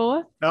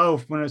 Before? Oh,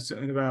 when I was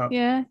talking about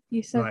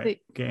you said like,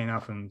 that getting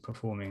up and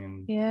performing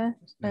and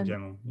in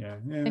general. Yeah.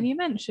 And you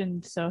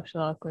mentioned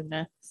social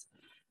awkwardness.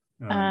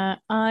 Oh.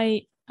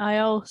 I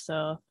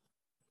also,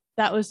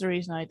 that was the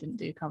reason I didn't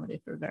do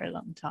comedy for a very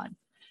long time.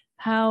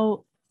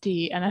 How do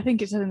you, and I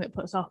think it's something that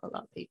puts off a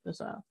lot of people as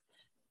well.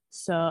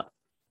 So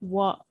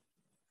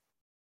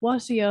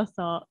what's your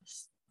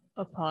thoughts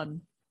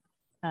upon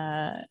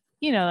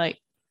like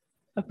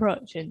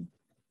approaching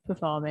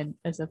performing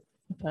as a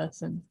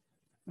person?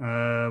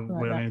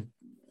 Well, I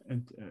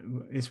mean,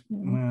 it's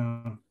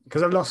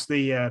because I've lost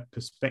the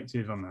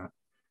perspective on that,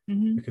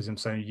 because I'm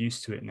so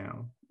used to it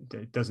now.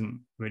 It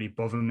doesn't really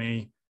bother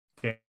me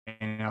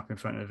getting up in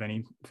front of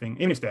anything,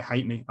 even if they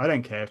hate me. I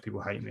don't care if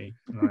people hate me.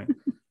 Like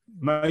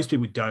most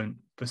people don't,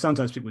 but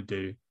sometimes people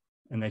do,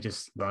 and they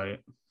just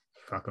like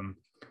fuck them.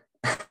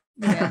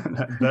 Yeah.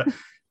 but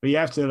you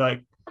have to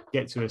like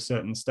get to a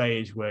certain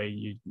stage where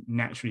you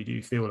naturally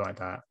do feel like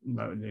that.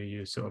 Like,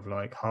 you're sort of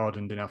like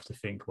hardened enough to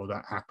think, well,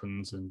 that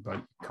happens, and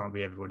like can't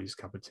be everybody's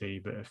cup of tea.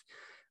 But if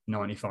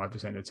 95%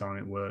 of the time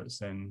it works,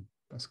 then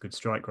that's a good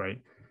strike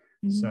rate.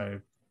 So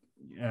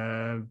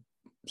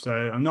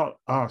I'm not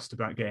asked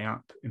about getting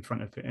up in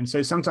front of it. And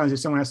so sometimes if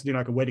someone has to do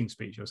like a wedding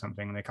speech or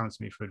something, and they come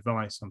to me for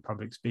advice on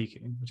public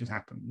speaking, which has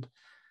happened,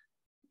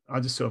 I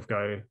just sort of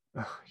go,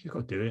 oh, you've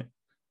got to do it.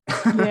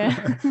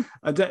 Yeah.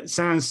 That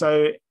sounds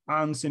so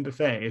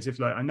unsympathetic, as if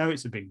like I know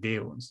it's a big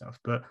deal and stuff,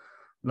 but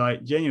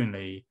like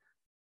genuinely,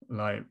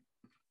 like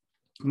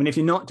I mean, if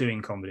you're not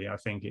doing comedy, I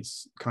think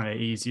it's kind of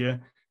easier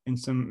in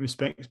some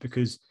respects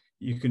because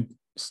you can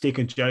stick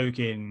a joke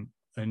in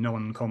a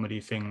non-comedy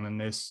thing, and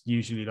there's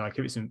usually like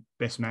if it's a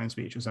best man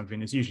speech or something,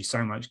 there's usually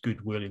so much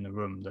goodwill in the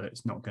room that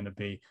it's not going to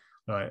be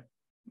like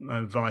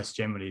advice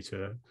generally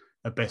to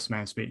a best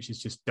man speech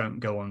is just don't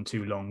go on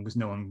too long because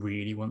no one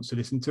really wants to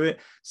listen to it.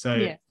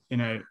 So you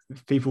know,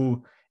 if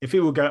people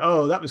go,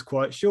 oh, that was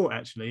quite short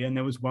actually, and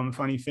there was one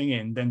funny thing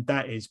in, then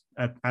that is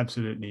an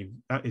absolute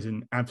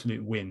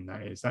win.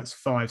 That's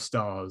 5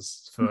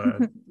 stars for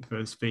for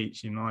a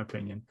speech, in my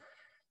opinion.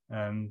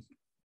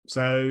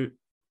 So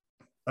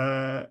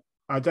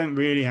I don't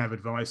really have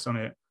advice on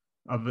it.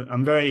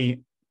 I'm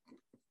very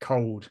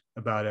cold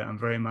about it. I'm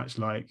very much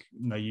like,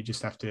 no, you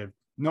just have to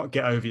not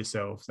get over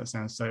yourself. That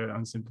sounds so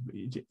unsimple.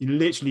 You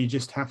literally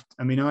just have to,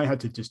 I mean, I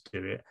had to just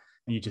do it,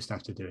 and you just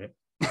have to do it.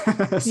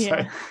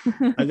 So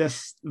I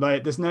just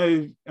like, there's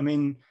no, I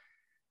mean,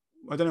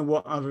 I don't know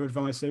what other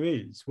advice there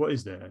is. What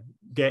is there?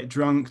 Get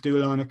drunk, do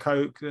a line of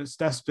coke.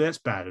 That's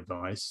bad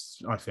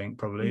advice, I think,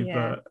 probably.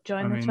 Yeah. But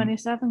join the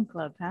 27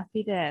 Club.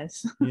 Happy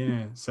days.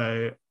 Yeah.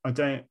 So I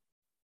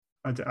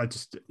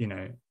just, you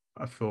know,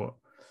 I thought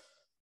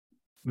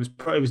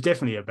it was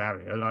definitely a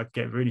barrier. Like,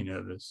 get really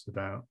nervous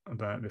about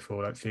it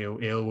before, like feel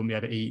ill, wouldn't be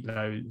able to eat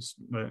loads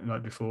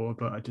like before.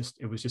 But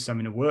it was just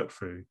something to work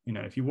through. You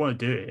know, if you want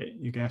to do it,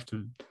 you're gonna have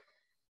to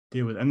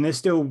deal with it. And there's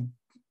still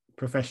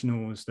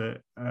professionals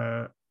that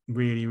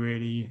really,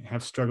 really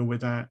have struggled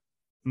with that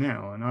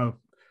now. And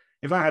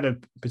if I had a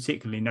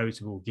particularly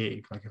notable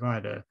gig, like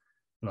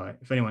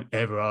if anyone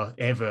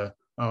ever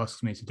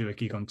asks me to do a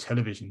gig on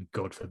television,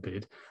 God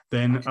forbid,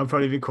 then I'll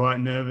probably be quite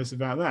nervous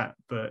about that.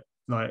 But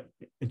like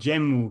a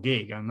general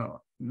gig, I'm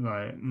not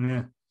like,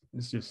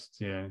 it's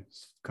just,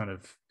 it's kind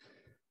of,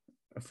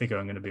 I figure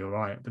I'm going to be all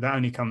right. But that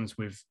only comes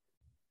with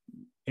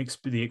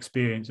the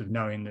experience of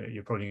knowing that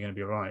you're probably going to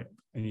be all right.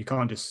 And you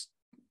can't just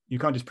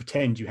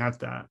pretend you have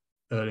that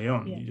early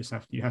on.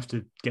 You have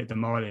to get the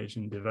mileage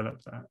and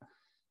develop that.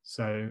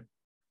 So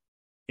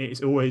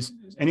it's always,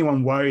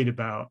 anyone worried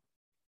about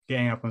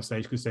getting up on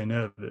stage because they're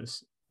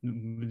nervous,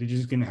 you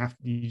just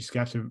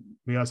have to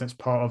realize that's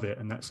part of it,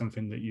 and that's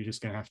something that you're just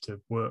going to have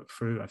to work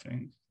through. I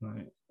think,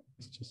 like,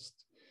 it's just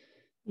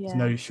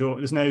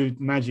there's no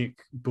magic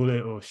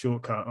bullet or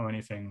shortcut or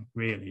anything,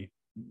 really,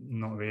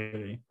 not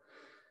really,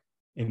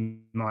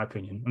 in my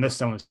opinion, unless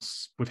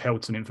someone's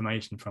withheld some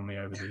information from me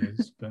over the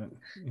years. But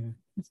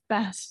it's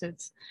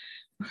bastards.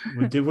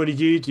 What did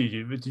you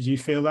do? Did you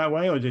feel that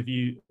way, or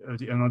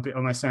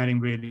am I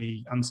sounding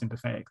really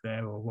unsympathetic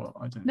there, or what?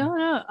 I don't know.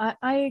 No,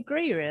 I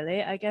agree,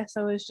 really. I guess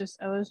I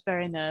was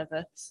very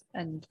nervous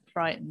and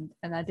frightened,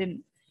 and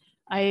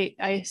I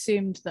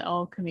assumed that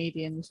all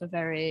comedians were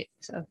very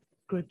sort of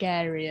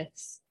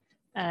gregarious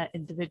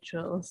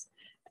individuals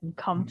and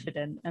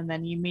confident, and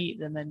then you meet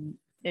them and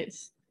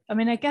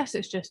I guess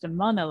it's just a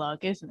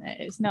monologue, isn't it?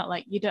 It's not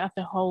like you don't have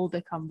to hold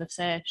a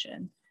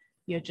conversation,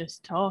 you're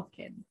just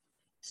talking.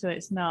 So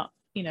it's not,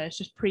 it's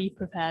just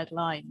pre-prepared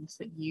lines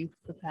that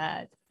you've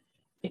prepared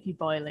if you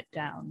boil it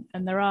down.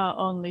 And there are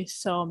only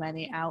so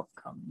many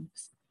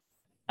outcomes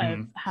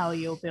of how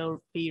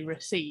you'll be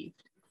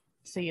received.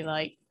 So you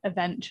like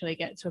eventually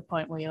get to a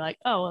point where you're like,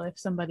 oh, well, if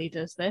somebody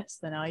does this,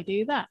 then I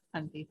do that.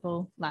 And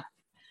people laugh.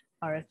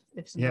 Or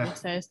if somebody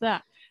says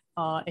that,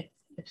 or if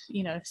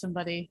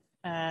somebody,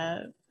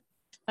 there's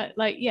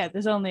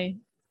only,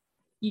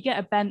 you get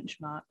a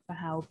benchmark for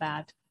how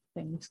bad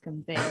things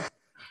can be.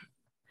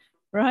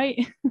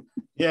 Right?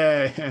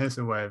 Yeah, that's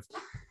a way of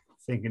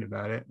thinking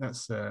about it.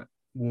 That's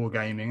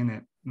wargaming, isn't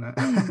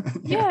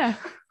it? Yeah.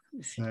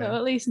 So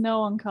at least no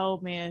one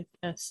called me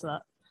a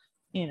slut,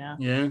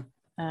 Yeah.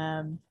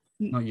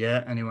 Not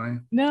yet, anyway.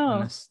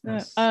 No.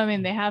 I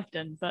mean, they have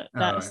done, but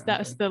that's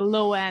the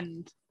low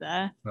end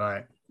there. Right.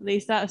 At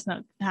least that's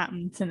not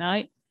happened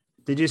tonight.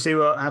 Did you see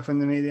what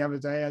happened to me the other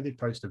day? I did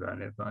post about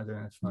it, but I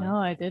don't know if No,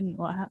 I didn't.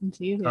 What happened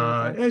to you the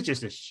other day? It was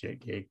just a shit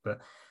gig, but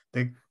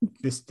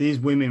these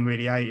women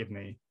really hated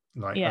me a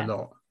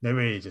lot. They're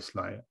really just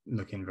like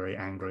looking very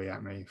angry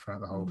at me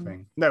throughout the whole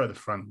thing. They were at the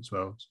front as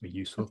well, to be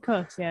useful. Of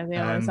course, yeah, they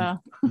always are.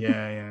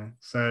 Yeah.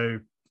 So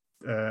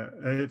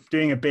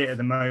doing a bit at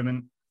the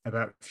moment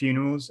about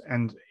funerals,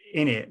 and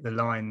in it the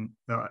line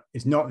that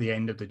is not the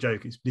end of the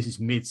joke, this is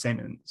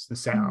mid-sentence. The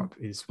setup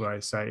is where I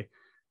say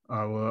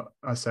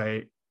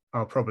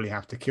I'll probably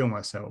have to kill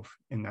myself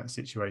in that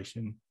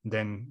situation.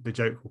 Then the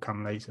joke will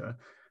come later.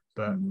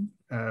 But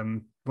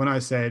when I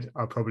said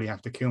I'll probably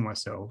have to kill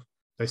myself,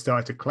 they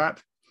started to clap.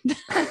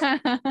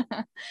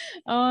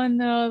 Oh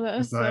no, that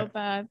was so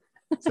bad.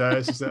 So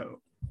it's just like,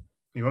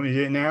 you want me to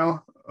do it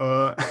now?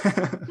 Or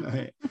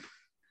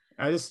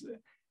that's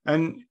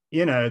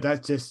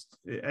just,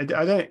 I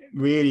don't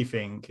really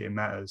think it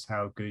matters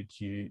how good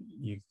you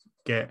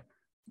get.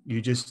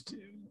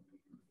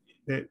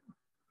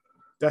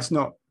 That's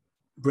not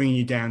bringing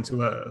you down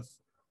to earth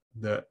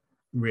that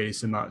really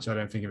so much. I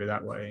don't think of it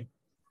that way.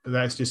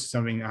 that's just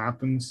something that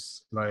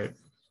happens. Like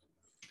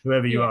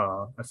whoever you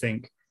are, I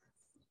think,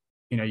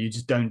 you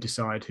just don't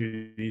decide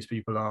who these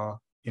people are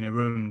in a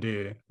room, do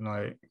you?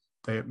 Like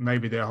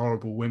maybe they're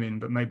horrible women,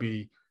 but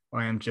maybe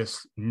I am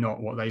just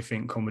not what they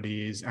think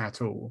comedy is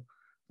at all.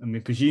 I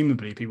mean,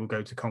 presumably people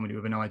go to comedy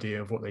with an idea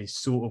of what they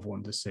sort of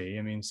want to see.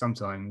 I mean,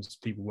 sometimes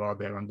people are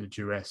there under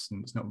duress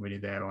and it's not really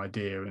their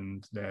idea,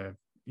 and they're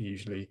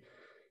usually,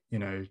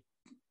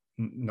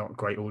 not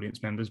great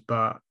audience members,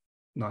 but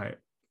like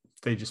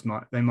they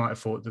might have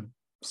thought that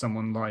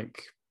someone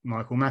like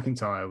Michael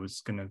McIntyre was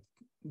going to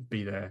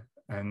be there,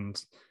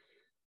 and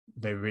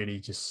they really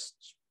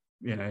just,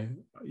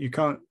 you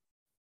can't,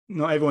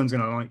 not everyone's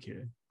going to like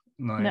you.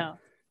 Like, No.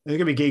 There's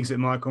going to be gigs that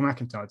Michael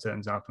McIntyre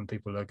turns up and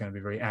people are going to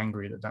be very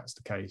angry that that's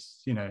the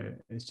case.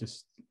 It's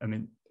just, I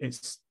mean,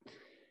 it's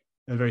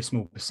a very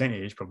small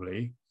percentage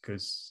probably,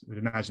 because I would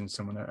imagine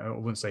someone, I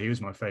wouldn't say he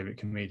was my favorite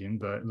comedian,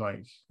 but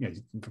like, he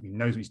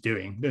knows what he's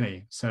doing, doesn't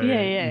he? So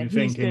yeah,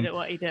 he's good at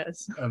what he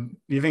does.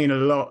 You're thinking a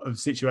lot of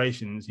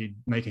situations he'd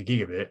make a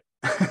gig of it.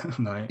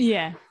 Like,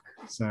 yeah.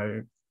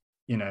 So,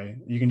 you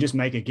can just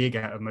make a gig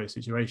out of most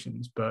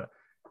situations, but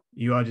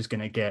you are just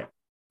going to get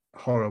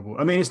horrible.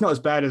 I mean, it's not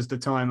as bad as the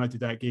time I did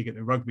that gig at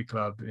the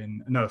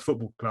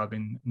football club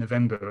in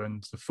November,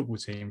 and the football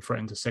team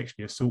threatened to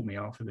sexually assault me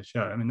after the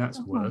show. I mean, that's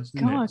worse,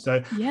 isn't it?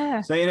 So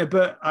yeah.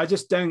 But I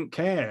just don't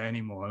care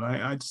anymore.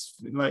 Like, I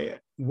just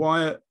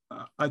why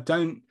I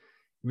don't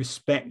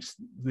respect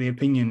the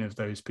opinion of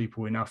those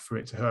people enough for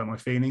it to hurt my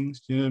feelings.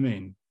 Do you know what I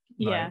mean?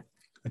 Yeah.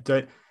 I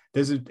don't.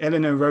 There's an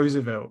Eleanor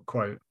Roosevelt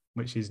quote,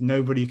 which is,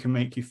 "Nobody can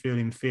make you feel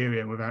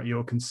inferior without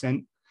your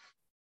consent."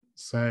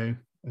 So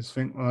I just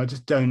think, I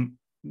just don't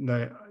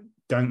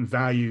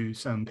value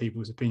some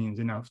people's opinions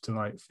enough to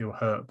like feel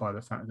hurt by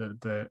the fact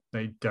that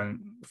they don't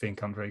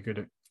think I'm very good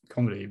at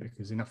comedy,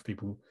 because enough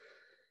people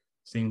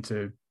seem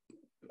to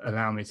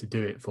allow me to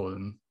do it for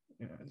them.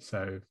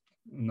 So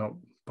I'm not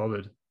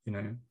bothered,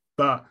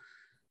 But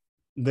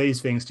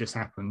these things just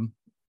happen,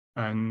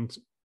 and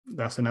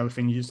that's another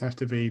thing you just have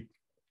to be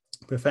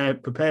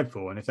prepared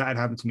for. And if that had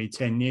happened to me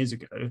 10 years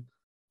ago,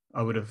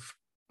 I would have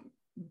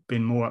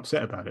been more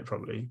upset about it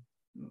probably.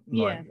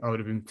 Like, I would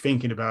have been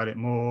thinking about it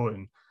more,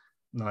 and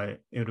like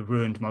it would have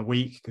ruined my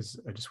week, because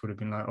I just would have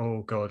been like,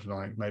 oh god,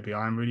 like maybe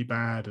I'm really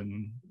bad,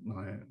 and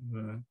like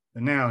and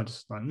now I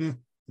just like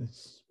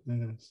it's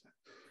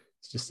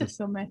just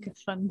will make a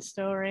fun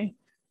story.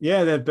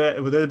 Yeah, they're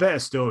better. Well, they're better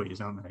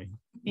stories, aren't they?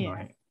 Yeah.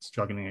 Like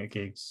struggling at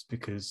gigs,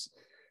 because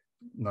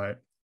like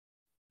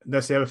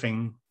that's the other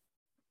thing.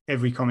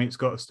 Every comic's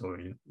got a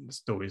story.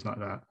 Stories like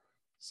that.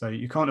 So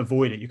you can't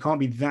avoid it. You can't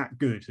be that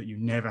good that you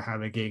never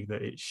have a gig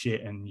that it's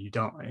shit and you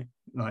die.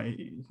 Like,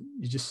 you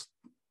just,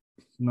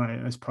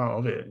 like, that's part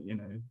of it,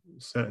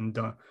 certain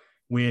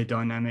weird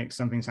dynamics.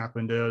 Something's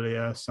happened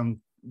earlier.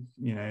 Some,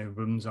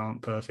 rooms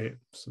aren't perfect.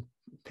 So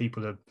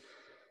people are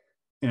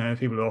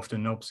often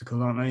an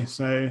obstacle, aren't they?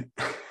 So,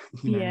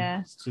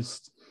 it's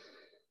just,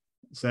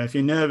 so if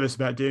you're nervous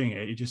about doing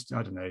it,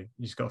 I don't know,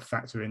 you just got to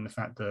factor in the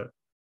fact that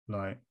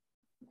like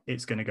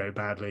it's going to go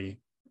badly.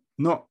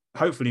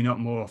 Hopefully not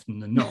more often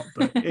than not,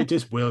 but it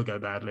just will go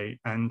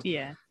badly. And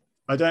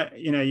I don't,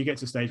 you get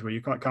to a stage where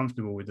you're quite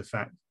comfortable with the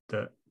fact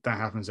that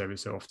happens every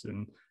so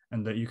often,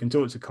 and that you can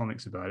talk to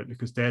comics about it,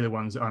 because they're the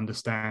ones that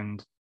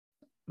understand,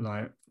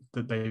 like,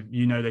 that they've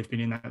been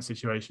in that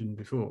situation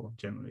before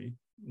generally.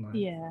 Like,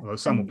 well,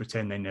 some will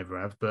pretend they never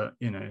have, but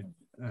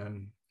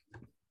And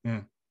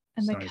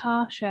the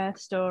car share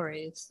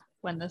stories,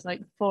 when there's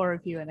like 4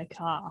 of you in a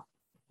car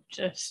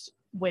just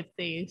with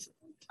these,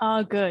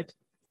 are good.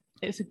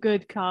 It's a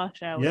good car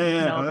show.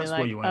 Yeah, that's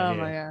what you want to hear.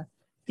 My God.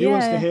 Who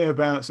wants to hear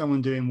about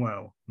someone doing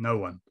well? No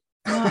one.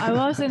 No, I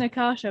was in a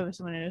car show with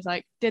someone who was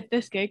like, did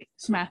this gig,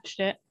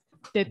 smashed it.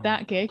 Did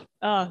that gig,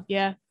 oh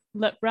yeah,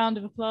 round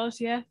of applause,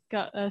 yeah,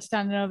 got a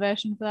standing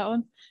ovation for that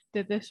one.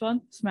 Did this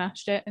one,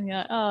 smashed it, and you're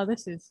like, oh,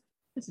 this is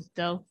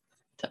dull.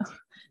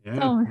 Yeah,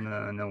 no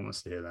one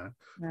wants to hear that.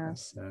 No.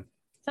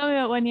 Tell me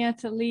about when you had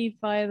to leave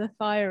via the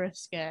fire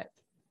escape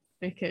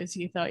because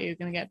you thought you were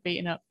going to get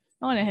beaten up.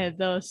 I want to hear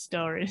those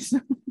stories.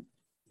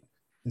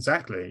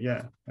 Exactly.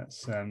 Yeah,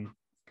 that's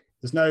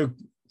it's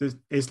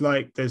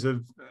like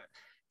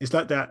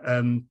that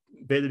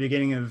bit at the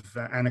beginning of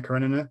Anna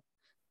Karenina,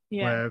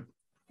 where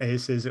it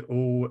says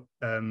all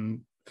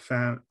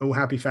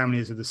happy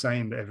families are the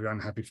same, but every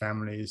unhappy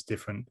family is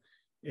different,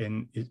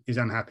 is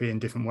unhappy in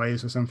different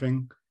ways or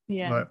something.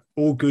 Yeah, like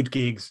all good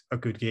gigs are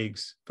good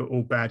gigs, but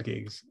all bad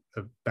gigs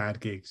are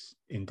bad gigs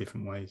in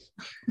different ways.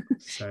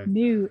 So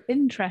new,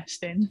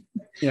 interesting,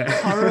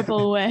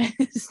 horrible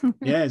ways.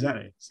 Yeah,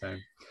 exactly. So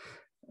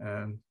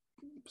kind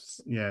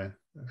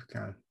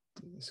of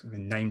sort of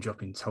name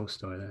dropping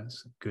Tolstoy.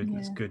 That's good. Yeah.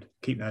 That's good.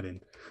 Keep that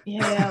in.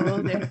 Yeah,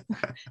 will do.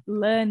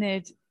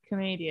 Learned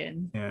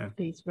comedian. Yeah,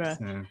 Peterborough.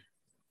 So,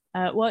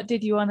 what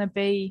did you want to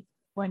be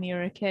when you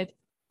were a kid?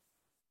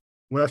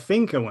 Well, I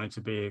think I wanted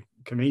to be a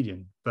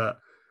comedian, but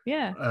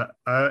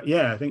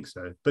I think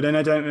so. But then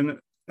I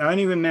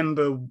only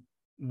remember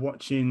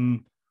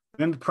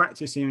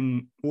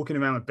practicing, walking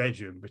around my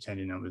bedroom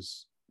pretending I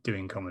was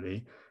doing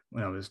comedy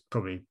when I was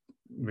probably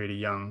really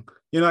young.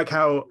 Like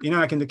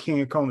in The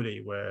King of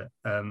Comedy, where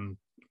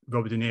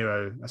Robert De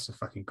Niro, that's a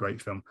fucking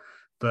great film.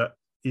 But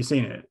you've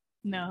seen it?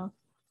 No.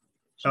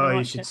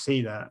 You should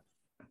see that.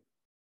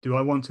 Do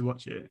I want to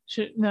watch it?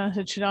 Should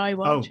I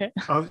watch it?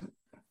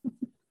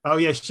 Oh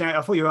yeah,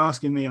 I thought you were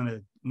asking me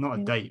on not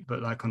a date,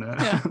 but like on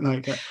a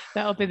like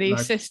that'll be the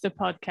sister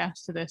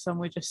podcast to this, and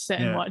we just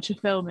sit and watch a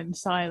film in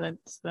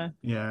silence for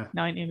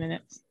 90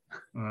 minutes.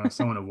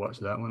 Someone will watch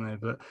that one,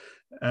 but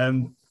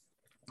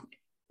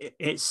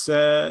it's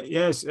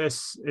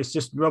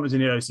just Robert De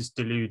Niro is this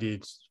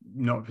deluded,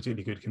 not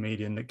particularly good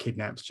comedian that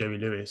kidnaps Jerry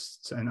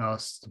Lewis and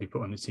asks to be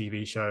put on a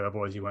TV show,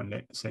 otherwise he won't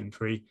set him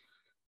free.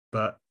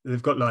 But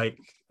they've got like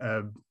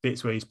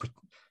bits where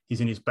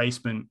he's in his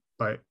basement,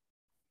 like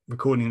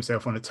recording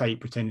himself on a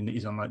tape, pretending that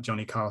he's on like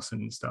Johnny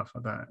Carson and stuff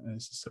like that. And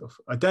it's just sort of,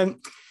 I don't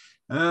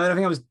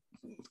think I was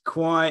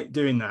quite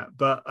doing that,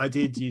 but I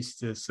did used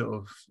to sort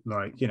of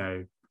like,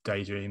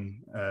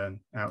 daydream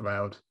out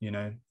loud,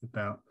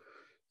 about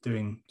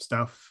doing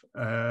stuff.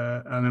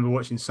 I remember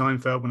watching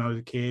Seinfeld when I was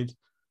a kid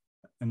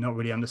and not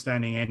really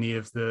understanding any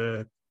of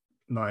the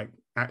like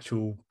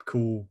actual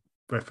cool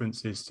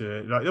references to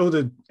it, like all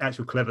the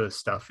actual clever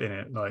stuff in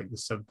it, like the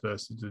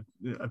subversive,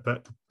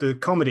 but the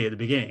comedy at the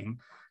beginning,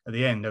 at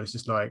the end, I was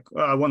just like,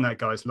 well, I want that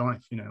guy's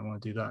life, I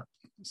want to do that.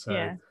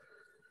 So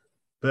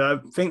but I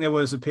think there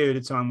was a period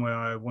of time where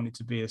I wanted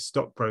to be a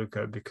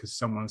stockbroker because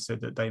someone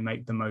said that they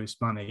make the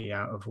most money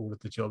out of all of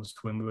the jobs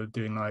when we were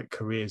doing like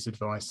careers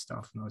advice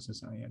stuff. And I was just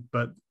saying,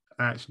 but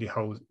I actually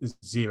hold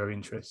zero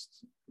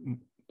interest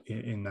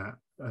in that,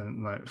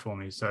 like for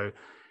me. So,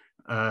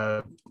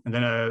 and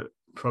then I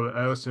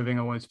also think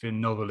I wanted to be a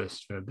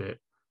novelist for a bit,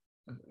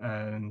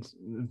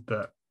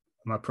 but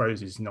my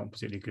prose is not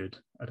particularly good,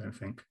 I don't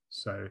think.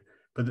 So,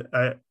 but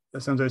I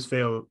sometimes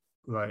feel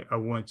like I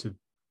wanted to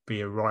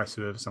be a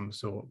writer of some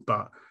sort,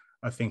 but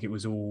I think it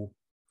was all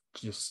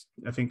just,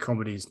 I think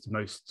comedy is the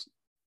most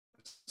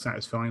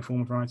satisfying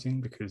form of writing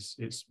because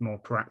it's more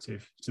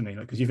proactive to me.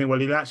 Like, because you think, well,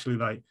 you'll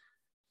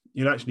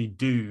actually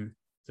do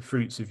the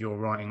fruits of your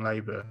writing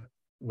labor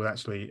will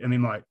actually, it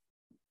might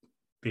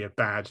be a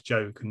bad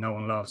joke and no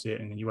one laughs at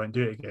it and then you won't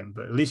do it again,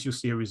 but at least you'll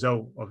see a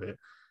result of it.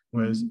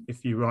 Whereas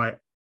if you write,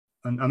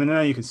 and I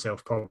know you can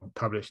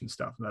self-publish and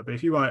stuff like that, but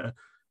if you write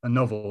a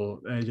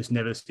novel and it just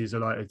never sees the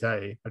light of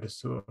day, I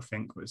just sort of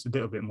think it's a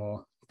little bit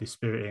more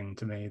dispiriting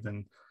to me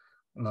than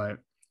like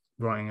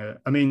writing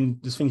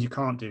there's things you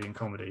can't do in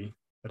comedy,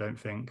 I don't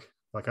think.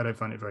 Like, I don't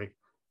find it very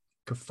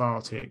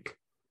cathartic,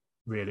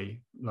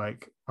 really.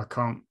 Like, I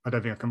don't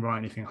think I can write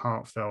anything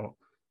heartfelt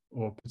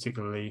or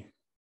particularly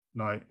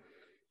like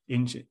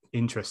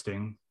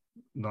interesting.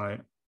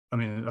 Like, I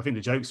think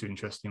the jokes are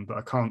interesting, but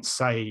I can't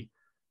say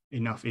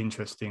enough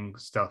interesting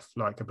stuff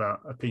like about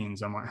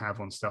opinions I might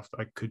have on stuff that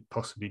I could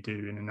possibly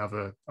do in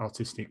another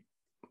artistic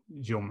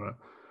genre.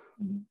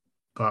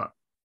 But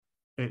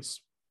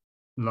it's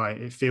like,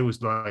 it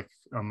feels like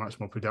I'm much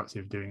more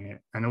productive doing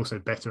it and also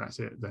better at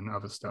it than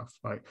other stuff.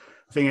 Like,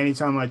 I think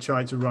anytime I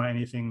tried to write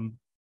anything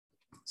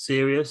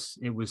serious,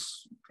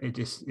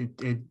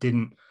 it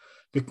didn't.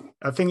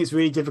 I think it's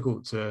really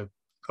difficult to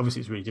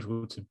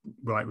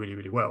write really,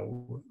 really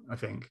well, I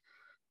think,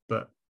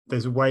 but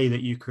there's a way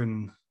that you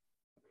can.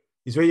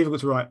 It's very difficult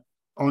to write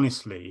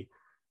honestly,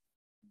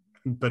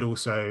 but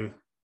also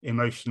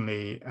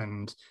emotionally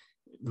and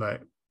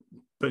like,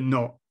 but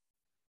not,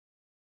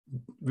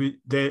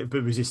 but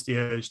resist the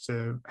urge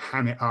to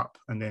ham it up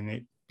and then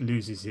it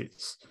loses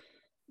its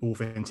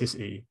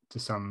authenticity to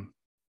some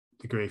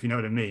degree, if you know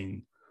what I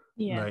mean.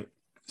 Yeah. Like,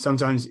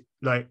 sometimes,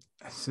 like,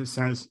 it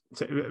sounds,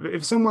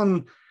 if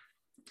someone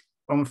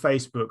on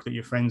Facebook that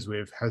you're friends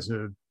with has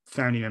a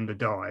family member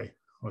die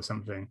or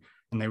something,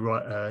 and they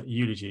write a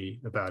eulogy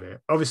about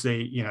it.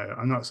 Obviously,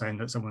 I'm not saying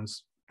that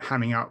someone's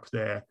hamming up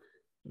their,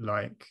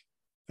 like,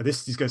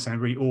 this is going to sound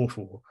really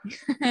awful.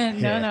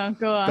 No,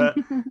 go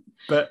on.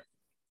 But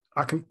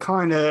I can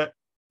kind of,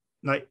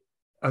 like,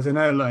 I don't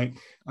know, like,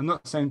 I'm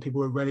not saying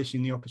people are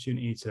relishing the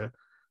opportunity to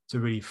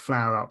really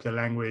flower up their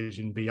language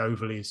and be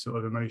overly sort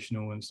of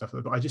emotional and stuff,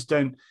 but I just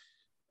don't,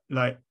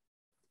 like,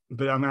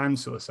 but I'm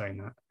sort of saying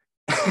that.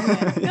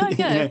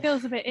 It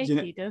feels a bit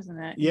icky, doesn't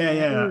it?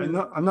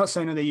 I'm not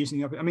saying that they're using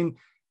the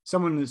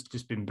someone that's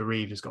just been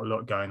bereaved has got a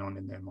lot going on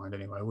in their mind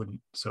anyway. I wouldn't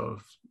sort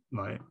of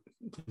like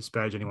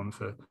disparage anyone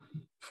for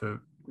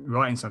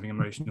writing something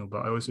emotional,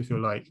 but I also feel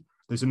like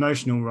there's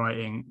emotional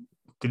writing,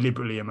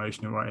 deliberately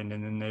emotional writing,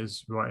 and then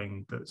there's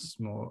writing that's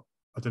more,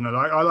 I don't know,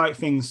 like, I like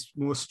things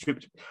more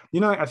stripped.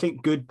 I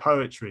think good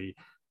poetry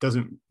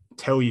doesn't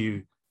tell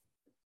you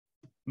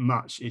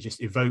much, it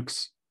just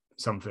evokes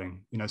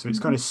something, so it's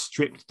kind of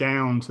stripped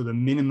down to the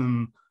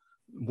minimum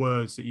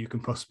words that you can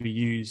possibly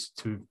use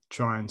to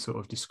try and sort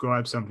of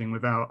describe something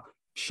without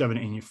shoving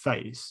it in your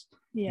face.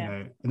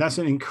 And that's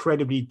an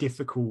incredibly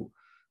difficult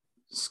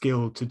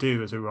skill to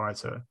do as a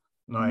writer.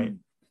 Like,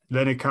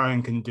 Leonard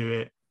Cohen can do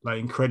it, like,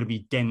 incredibly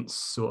dense,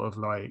 sort of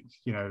like,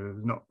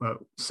 not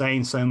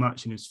saying so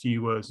much in as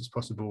few words as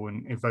possible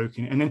and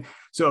evoking, and then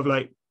sort of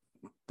like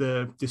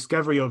the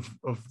discovery of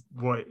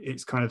what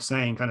it's kind of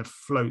saying kind of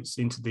floats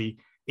into the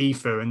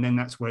ether, and then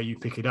that's where you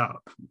pick it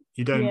up.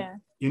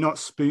 You're not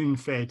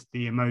spoon-fed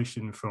the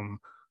emotion from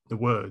the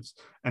words.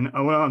 And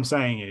what I'm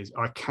saying is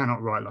I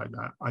cannot write like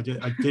that. I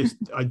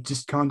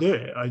just can't do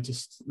it. I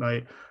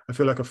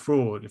feel like a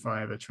fraud if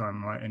I ever try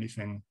and write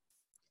anything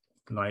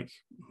like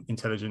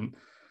intelligent.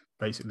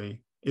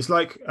 Basically, it's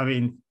like, I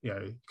mean,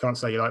 you can't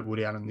say you like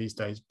Woody Allen these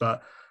days,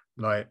 but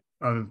like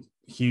I'm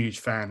a huge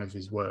fan of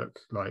his work,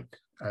 like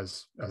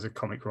as a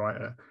comic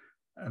writer.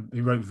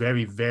 He wrote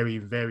very, very,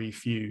 very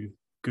few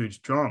good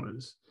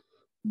dramas,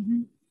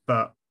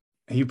 but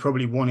he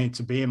probably wanted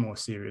to be a more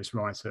serious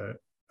writer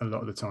a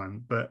lot of the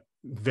time, but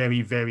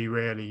very, very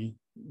rarely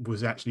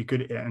was actually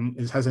good at it, and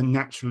it has a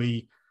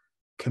naturally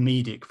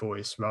comedic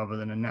voice rather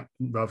than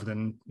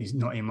he's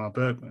not Ingmar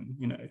Bergman,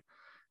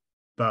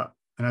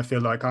 and I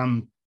feel like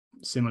I'm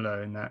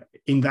similar in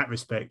that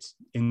respect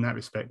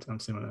I'm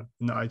similar,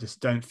 and I just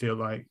don't feel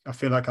like, I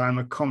feel like I'm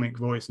a comic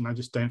voice, and I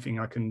just don't think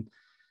I can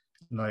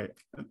like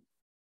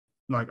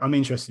I'm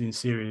interested in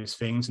serious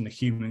things and the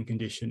human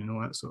condition and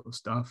all that sort of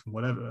stuff and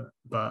whatever,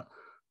 but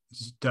I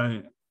just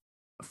don't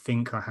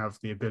think I have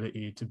the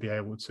ability to be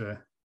able to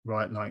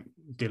write like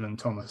Dylan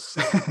Thomas.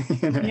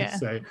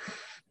 So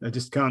I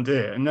just can't do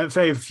it, and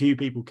very few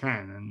people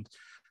can. And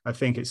I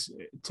think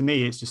to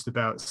me it's just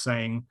about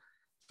saying,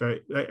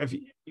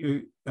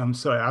 I'm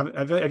sorry,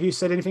 have you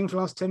said anything for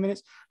the last 10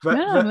 minutes?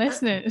 I'm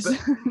listening.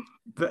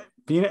 But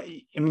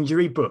I mean, you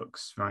read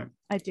books, right?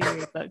 I do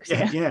read books.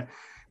 Yeah.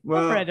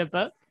 Well, I've read a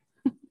book.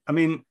 I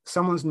mean,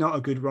 someone's not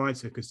a good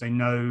writer because they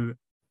know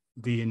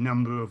the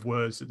number of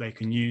words that they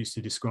can use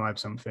to describe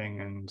something,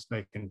 and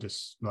they can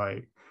just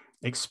like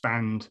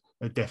expand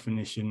a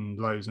definition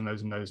loads and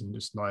loads and loads, and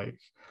just like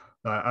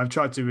I've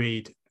tried to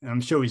read,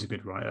 I'm sure he's a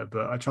good writer,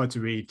 but I tried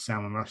to read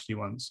Salman Rushdie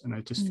once, and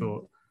I just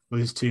thought, well,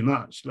 this is too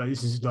much. Like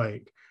this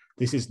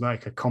is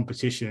like a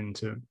competition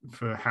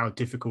for how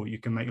difficult you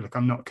can make it. Like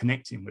I'm not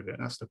connecting with it.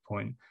 That's the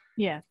point.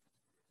 Yeah.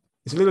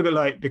 It's a little bit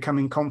like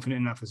becoming confident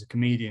enough as a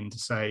comedian to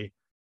say,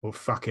 well,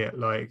 fuck it.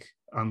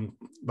 I'm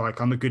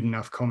a good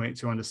enough comic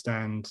to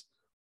understand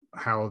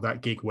how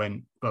that gig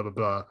went, blah, blah,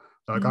 blah.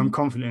 Like I'm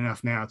confident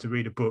enough now to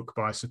read a book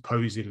by a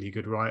supposedly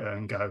good writer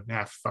and go,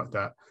 nah, fuck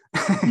that.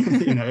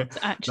 It's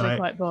actually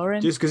quite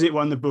boring. Just because it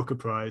won the Booker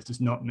Prize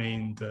does not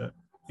mean that,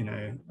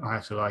 I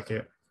have to like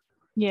it.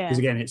 Yeah. Because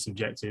again, it's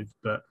subjective.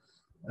 But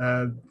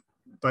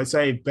I'd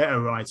say better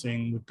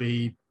writing would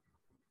be,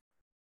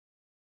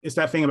 it's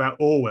that thing about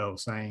Orwell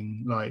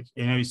saying, like,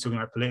 he's talking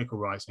about political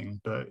writing,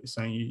 but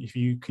saying if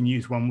you can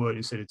use one word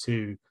instead of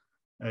two,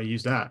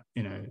 use that.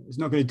 It's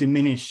not going to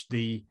diminish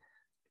the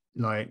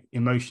like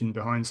emotion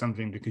behind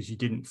something because you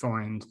didn't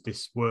find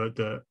this word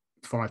that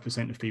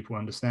 5% of people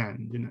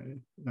understand.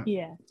 To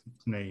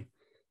me,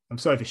 I'm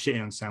sorry for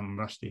shitting on Salman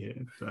Rushdie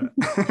here, but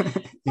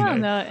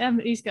no,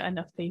 he's got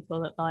enough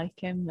people that like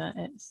him that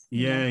it's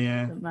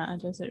doesn't matter,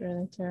 does it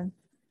really, to him?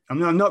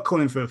 I'm not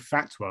calling for a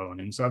fatwa on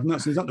him, so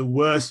it's not the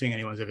worst thing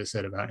anyone's ever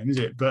said about him, is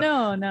it? But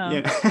no.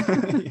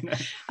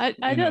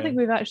 I don't think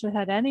we've actually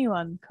had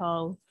anyone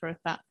call for a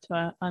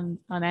fatwa on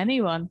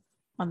anyone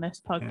on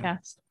this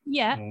podcast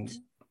yet. I'm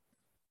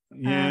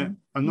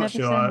not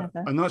sure.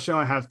 I'm not sure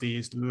I have the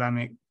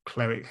Islamic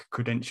cleric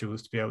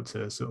credentials to be able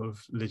to sort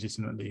of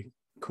legitimately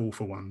call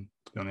for one,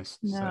 to be honest.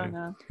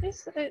 No.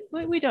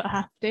 We don't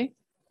have to.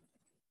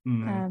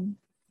 No.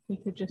 We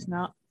could just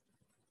not.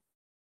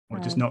 Or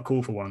just not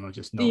call for one, or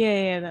just not.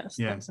 That's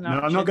an option. No,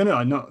 I'm not gonna.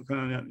 I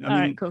mean,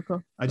 right,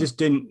 cool. I just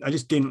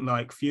didn't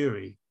like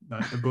Fury,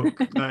 like the book.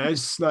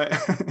 It's like,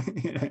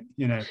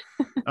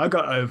 I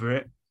got over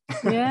it.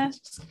 Yeah,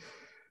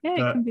 it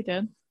can be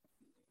done.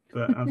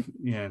 But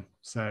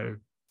so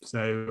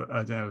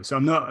I don't know. So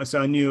I'm not.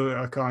 So I knew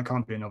I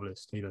can't be a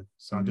novelist either.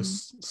 So I'm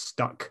just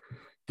stuck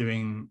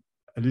doing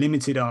a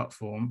limited art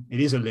form. It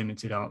is a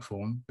limited art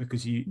form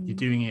because you're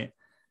doing it.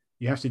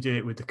 You have to do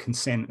it with the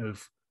consent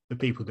of the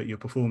people that you're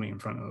performing in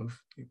front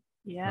of.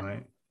 Yeah.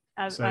 Right?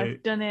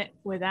 I've done it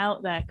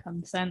without their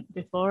consent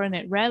before, and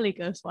it rarely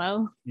goes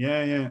well.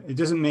 Yeah. It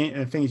doesn't mean,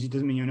 the thing is, it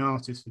doesn't mean you're an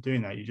artist for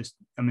doing that.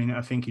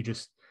 I think you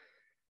just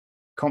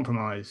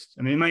compromised.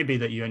 I mean, it may be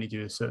that you only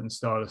do a certain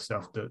style of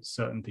stuff that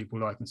certain people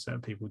like and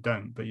certain people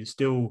don't, but you're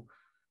still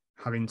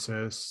having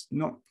to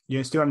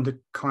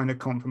kind of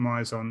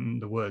compromise on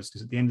the words,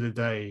 because at the end of the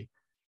day,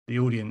 the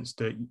audience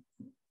that,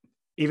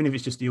 even if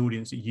it's just the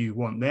audience that you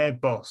want, their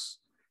boss,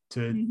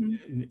 to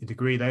a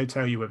degree, they'll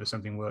tell you whether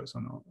something works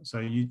or not. So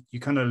you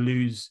kind of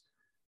lose,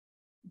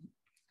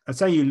 I'd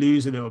say you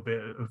lose a little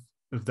bit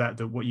of that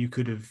what you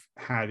could have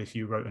had if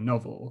you wrote a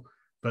novel.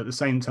 But at the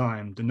same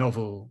time, the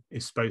novel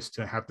is supposed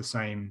to have the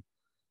same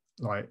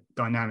like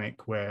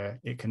dynamic where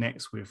it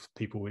connects with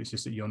people. It's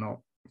just that you're not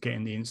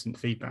getting the instant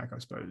feedback, I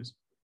suppose.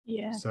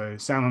 Yeah. So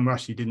Salman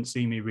Rushdie didn't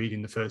see me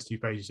reading the first 2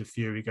 pages of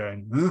Fury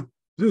going, huh?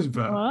 This is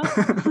about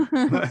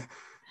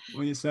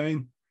what are you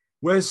saying?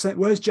 Where's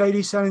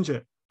JD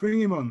Salinger? Bring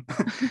him on.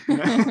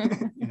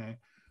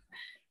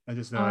 I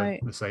just know I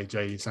say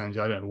JD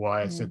Salinger. I don't know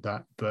why I said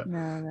that, but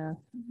no.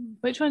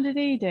 Which one did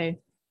he do?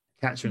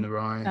 Catcher in the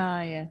Rye.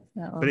 Oh yeah,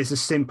 that one. But it's a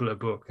simpler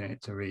book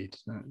to read.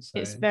 So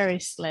it's very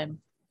slim.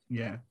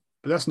 Yeah,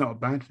 but that's not a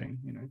bad thing,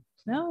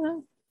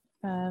 No.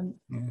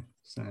 Yeah.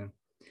 So.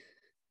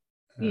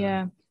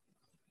 Yeah,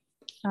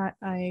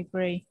 I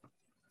agree.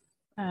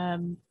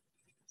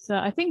 So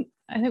I think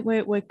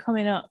we're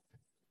coming up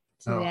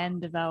to the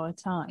end of our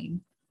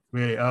time.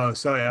 Really? Oh,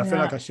 sorry. I feel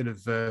like I should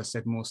have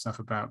said more stuff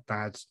about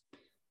bad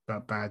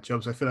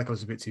jobs. I feel like I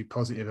was a bit too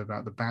positive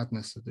about the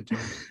badness of the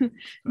jobs.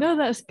 No,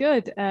 that's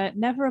good.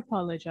 Never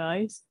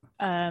apologize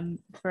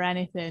for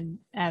anything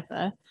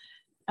ever.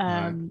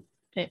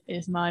 It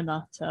is my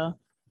motto.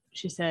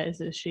 She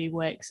says as she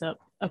wakes up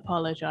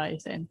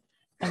apologizing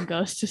and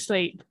goes to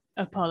sleep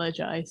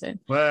apologizing.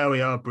 Well,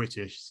 we are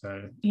British,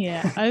 so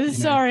yeah. I'm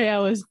sorry I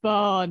was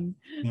born.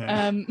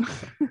 Yeah.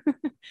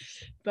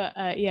 But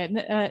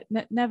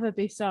never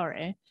be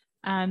sorry.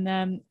 And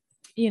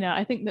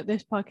I think that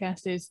this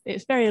podcast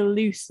it's very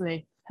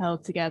loosely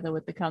held together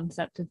with the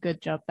concept of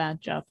good job, bad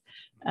job,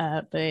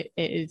 but it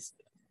is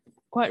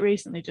quite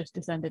recently just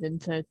descended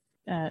into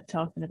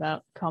talking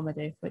about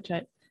comedy, which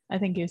I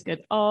think is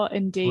good. Or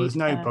indeed, there's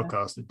no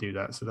podcast that do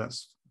that, so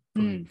that's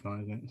probably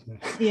fine, isn't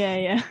it? So.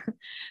 Yeah.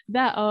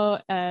 That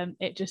or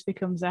it just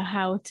becomes a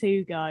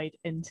how-to guide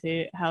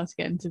into how to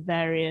get into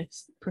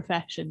various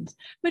professions,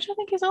 which I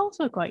think is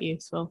also quite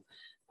useful.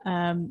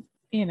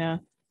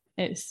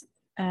 It's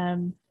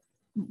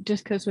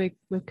just because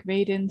we're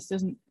comedians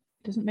doesn't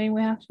mean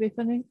we have to be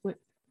funny.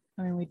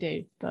 We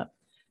do, but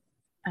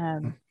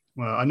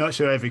well, I'm not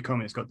sure every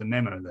comic's got the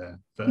memo there,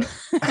 but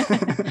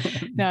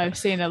no, I've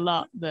seen a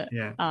lot that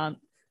aren't.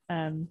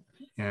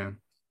 Yeah,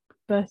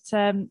 but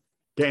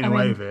getting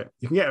away with it,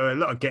 you can get a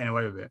lot of getting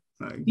away with it.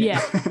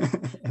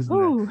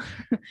 Ooh.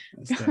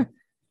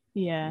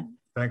 Yeah.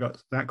 That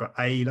got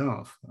a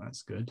laugh.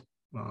 That's good.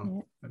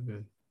 Wow,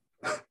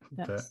 yeah.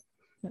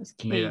 That's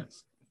key. Me,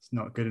 it's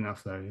not good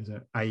enough though, is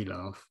it? A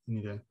laugh. You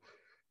need a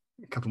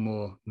couple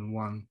more than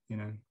one.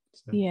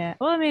 So, yeah.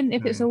 Well, I mean,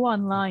 if it's a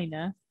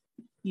one-liner,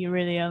 you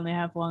really only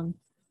have one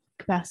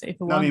capacity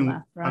for one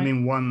laugh, right? I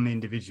mean, one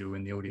individual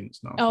in the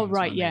audience.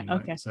 Right. Yeah.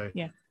 Okay.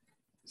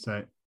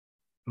 So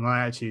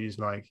my attitude is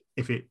like,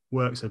 if it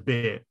works a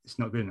bit, it's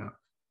not good enough.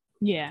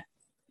 Yeah.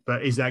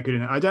 But is that good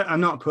enough? I'm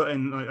not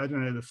putting, I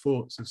don't know the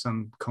thoughts of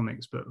some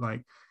comics, but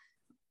like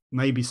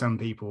maybe some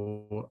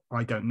people,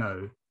 I don't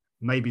know,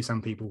 maybe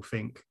some people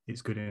think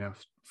it's good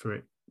enough for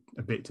it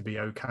a bit to be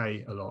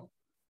okay a lot,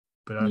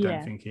 but I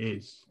don't think it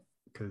is,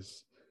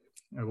 because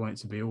I want it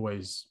to be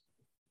always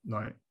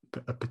like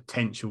a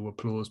potential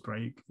applause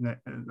break. Like,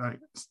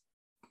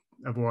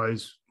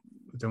 otherwise,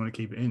 I don't want to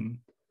keep it in.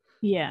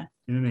 Yeah.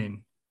 You know what I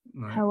mean?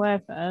 Like,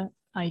 however,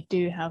 I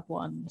do have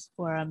ones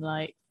where I'm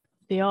like,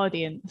 the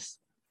audience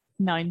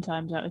 9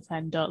 times out of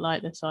 10 don't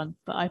like this one,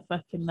 but I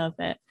fucking love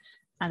it,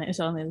 and it's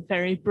only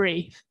very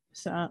brief,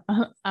 so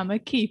I'm gonna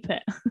keep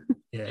it.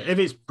 Yeah, if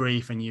it's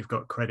brief and you've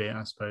got credit,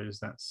 I suppose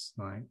that's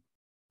like,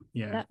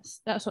 yeah,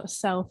 that's what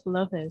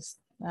self-love is.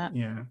 That.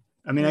 Yeah,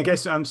 I mean, I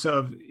guess I'm sort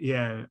of,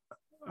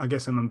 I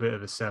guess I'm a bit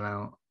of a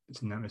sellout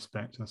in that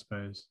respect, I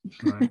suppose.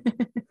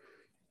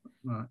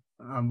 Like,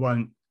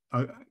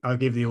 I'll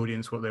give the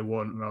audience what they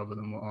want rather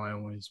than what I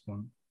always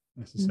want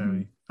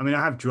necessarily. I mean,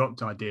 I have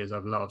dropped ideas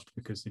I've loved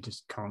because I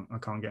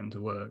can't get them to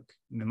work.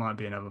 And there might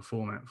be another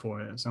format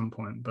for it at some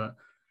point, but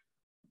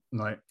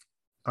like,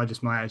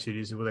 my attitude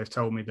is, well, they've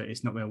told me that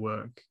it's not going to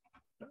work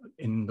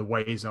in the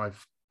ways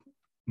I've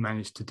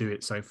managed to do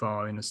it so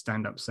far in a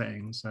stand-up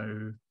setting.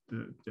 So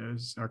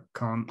I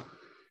can't,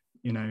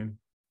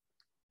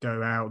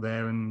 go out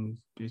there, and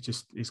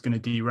it's going to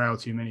derail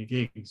too many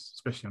gigs,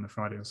 especially on a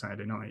Friday or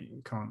Saturday night.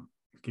 You can't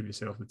give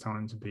yourself the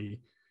time to be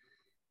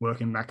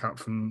working back up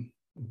from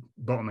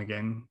bottom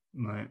again.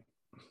 Like,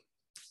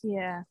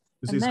 yeah,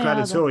 because it's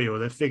gladiatorial.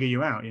 They figure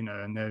you out,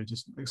 and they're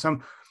just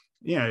some,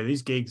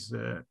 these gigs,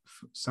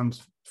 some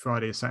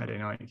Friday or Saturday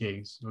night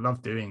gigs. I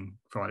love doing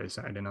Friday,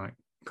 Saturday night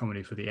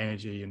comedy for the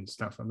energy and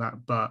stuff like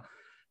that. But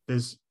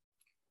there's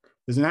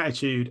an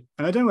attitude,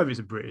 and I don't know whether it's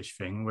a British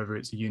thing, whether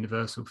it's a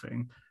universal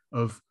thing,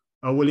 of,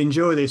 oh, we'll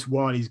enjoy this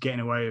while he's getting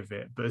away with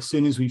it, but as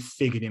soon as we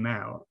figured him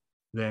out,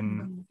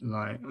 then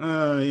like,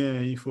 oh yeah,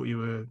 you thought you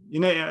were,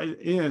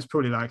 it's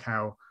probably like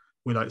how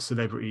we like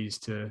celebrities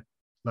to,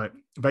 like,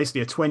 basically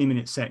a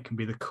 20-minute set can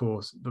be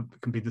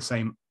can be the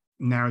same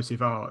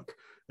narrative arc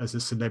as a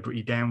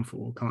celebrity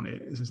downfall, can't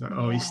it? It's just like,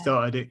 oh, he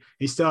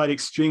started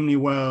extremely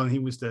well, and he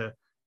was the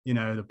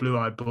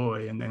blue-eyed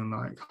boy, and then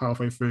like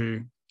halfway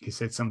through he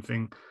said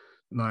something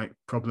like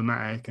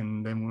problematic,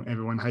 and then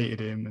everyone hated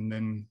him, and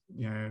then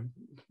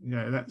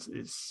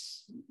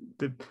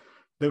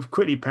they've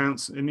quickly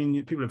pounced. I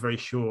mean, people are very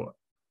short,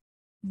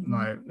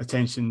 like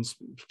attention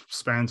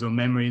spans or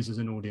memories as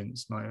an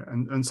audience, like,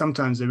 and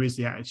sometimes there is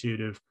the attitude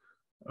of,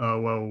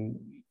 oh well,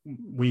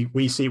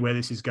 we see where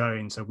this is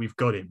going, so we've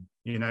got him,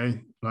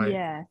 like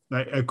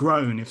a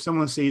groan. If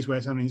someone sees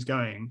where something's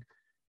going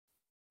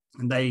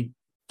and they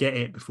get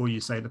it before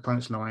you say the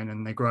punchline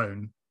and they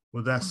groan,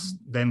 well, that's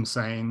them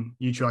saying,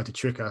 you tried to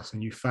trick us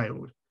and you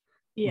failed.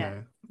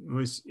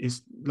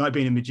 It's like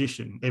being a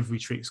magician. Every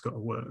trick's got to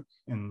work,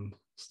 and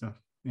stuff.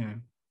 Yeah.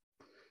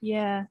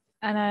 Yeah,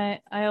 and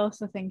I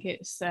also think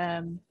it's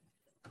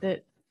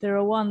that there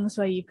are ones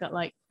where you've got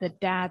like the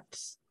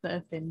dads that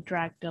have been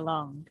dragged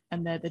along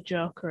and they're the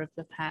joker of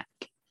the pack,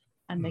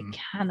 and they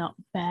cannot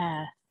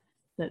bear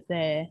that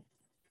they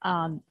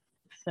aren't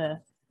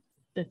for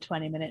the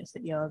 20 minutes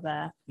that you're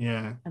there.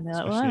 Yeah, and they're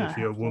like, especially well, if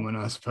you're a woman,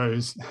 I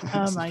suppose.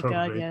 Oh my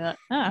god, yeah,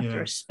 I have to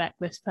respect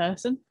this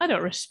person. I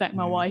don't respect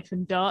my wife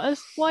and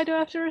daughters. Why do I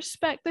have to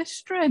respect this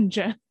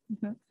stranger?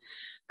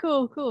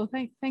 Cool.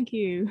 Thank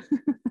you.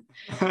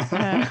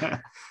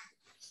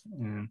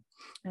 And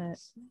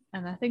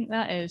I think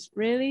that is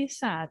really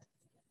sad.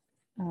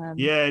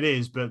 Yeah, it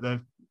is, but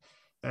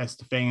that's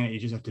the thing, that you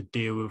just have to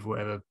deal with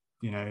whatever,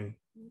 you know,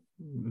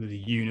 the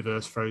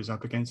universe throws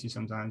up against you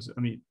sometimes. I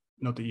mean,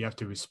 not that you have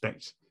to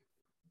respect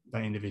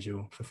that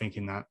individual for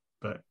thinking that,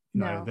 but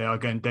no, they're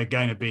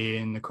going to be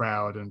in the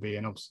crowd and be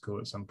an obstacle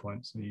at some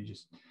point. So you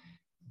just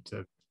have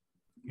to,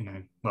 you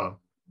know, well,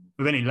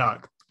 with any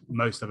luck,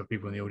 most other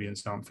people in the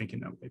audience aren't thinking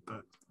that way,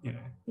 but you know.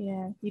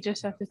 Yeah, you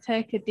just have to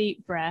take a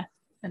deep breath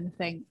and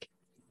think,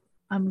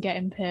 I'm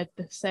getting paid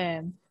the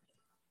same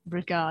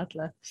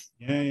regardless.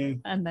 Yeah.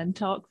 And then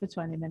talk for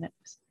 20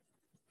 minutes.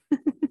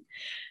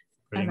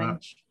 Pretty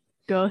much.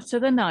 Go to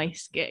the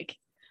nice gig.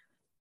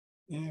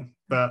 Yeah,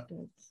 but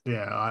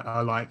yeah,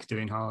 I like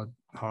doing hard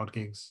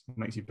gigs. It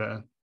makes you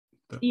better.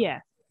 But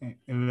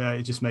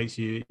it just makes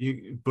you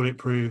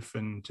bulletproof,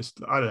 and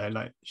just, I don't know,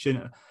 like,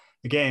 shouldn't,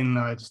 again,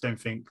 I just don't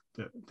think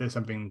that there's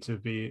something to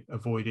be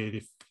avoided.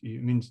 If you,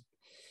 I mean,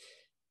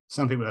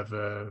 some people have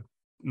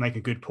make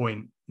a good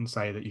point and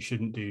say that you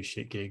shouldn't do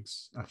shit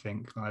gigs. I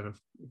think I have a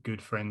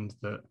good friend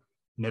that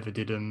never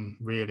did them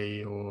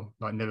really, or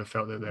like never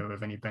felt that they were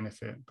of any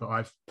benefit, but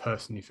I've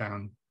personally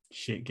found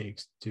shit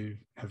gigs to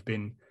have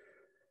been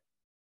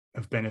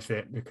of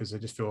benefit because I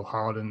just feel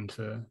hardened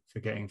for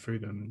getting through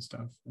them and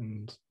stuff.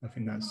 And I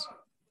think that's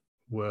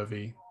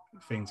worthy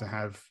thing to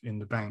have in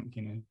the bank,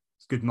 you know.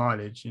 It's good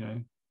mileage, you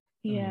know.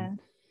 Yeah.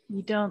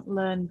 You don't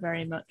learn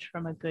very much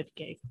from a good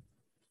gig,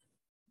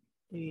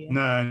 do you?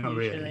 No, not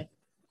really.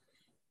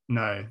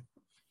 No,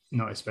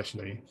 not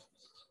especially.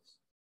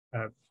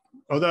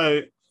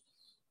 Although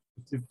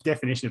the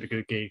definition of a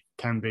good gig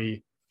can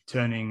be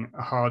turning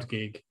a hard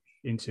gig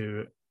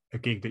into a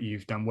gig that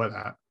you've done well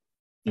at.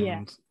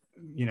 And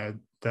you know,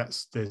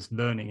 there's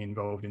learning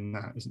involved in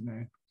that, isn't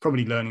there?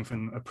 Probably learning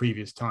from a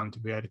previous time to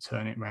be able to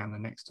turn it around the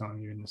next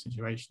time you're in the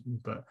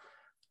situation. But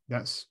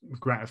that's a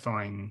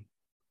gratifying,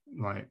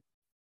 like,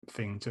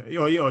 thing to,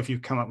 or if you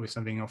come up with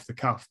something off the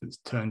cuff that's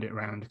turned it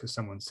around because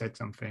someone said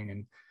something,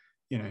 and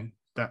you know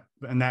that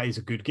is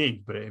a good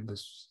gig. But it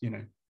was, you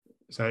know,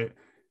 so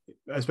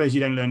I suppose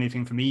you don't learn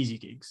anything from easy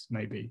gigs,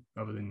 maybe,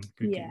 other than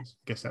good gigs.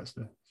 I guess that's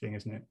the thing,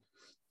 isn't it?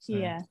 So,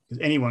 because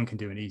anyone can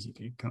do an easy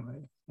gig, can't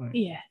they? Like,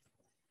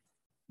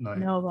 like,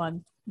 no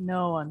one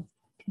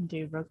can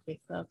do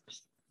rugby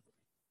clubs,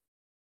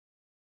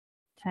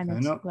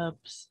 tennis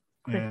clubs,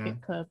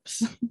 cricket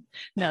clubs.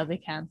 No, they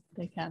can.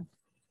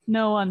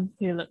 No one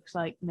who looks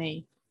like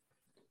me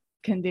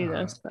can do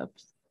those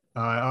clubs.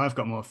 I've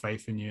got more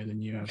faith in you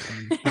than you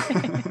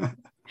have.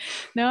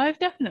 No, I've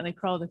definitely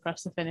crawled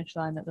across the finish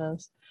line at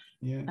those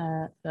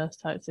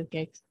types of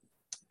gigs.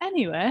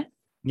 Anyway.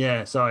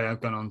 Yeah, sorry,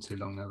 I've gone on too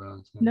long now.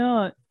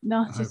 No,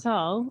 not at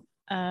all.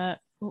 I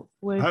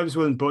hope this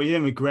wasn't, but you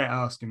didn't regret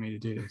asking me to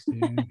do this, do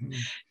you?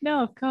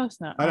 No, of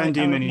course not. I don't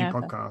do many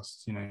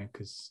podcasts, you know,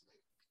 because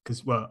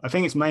well, I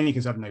think it's mainly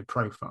because I have no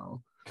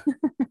profile.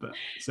 But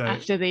so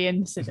after the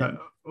incident,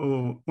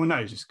 no,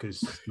 just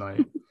because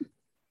like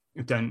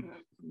I've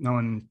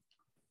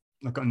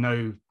got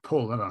no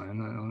pull, have I?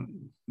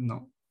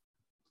 Not,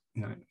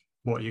 you know,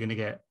 what you're going to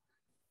get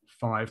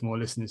 5 more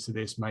listeners to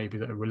this maybe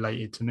that are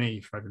related to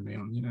me for having me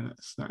on, you know.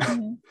 That's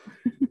that.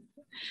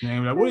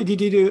 Like, what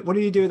did you do? What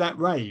did you do at that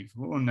rave?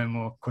 Oh, no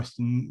more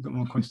questions. Got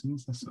more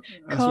questions? That's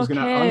what's I'm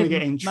gonna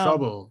get in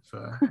trouble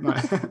for.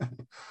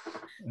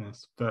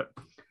 Yes, but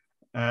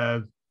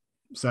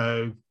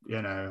so,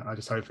 you know, I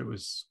just hope it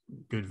was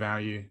good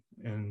value,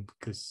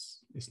 because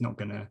it's not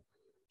gonna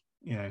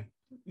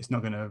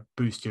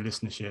boost your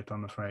listenership,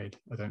 I'm afraid.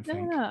 I don't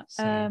think. No.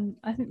 So.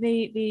 I think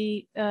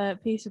the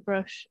Peter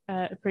Brush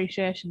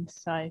Appreciation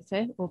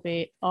Society will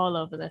be all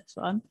over this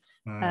one,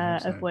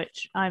 of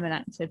which I'm an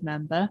active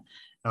member.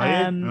 Oh,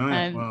 yeah?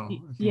 Right. Well,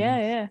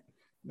 yeah.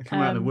 They come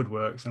out of the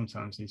woodwork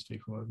sometimes, these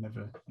people. I've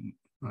never,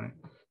 like,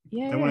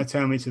 they want to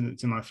tell me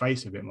to my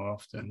face a bit more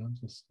often. I'm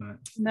just like...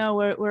 No,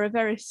 we're a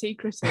very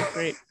secretive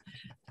group,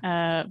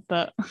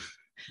 but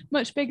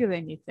much bigger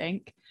than you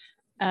think.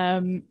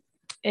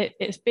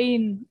 It's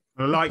been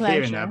I like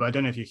hearing that, but I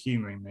don't know if you're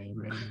humouring me,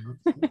 really.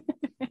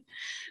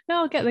 No,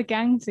 I'll get the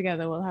gang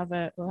together. We'll have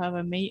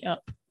a meet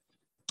up,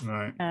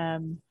 right?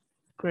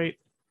 Group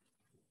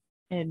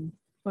in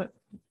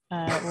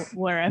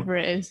wherever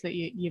it is that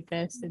you're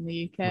based in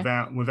the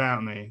UK.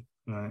 Without me,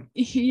 right?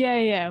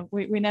 Yeah.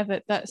 We never.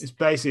 It's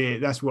basically,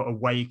 that's what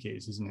Awake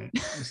is, isn't it?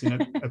 It's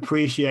an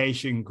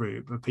appreciation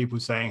group of people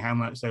saying how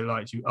much they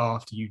liked you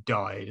after you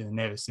died and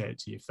never said it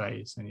to your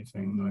face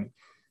anything. Like,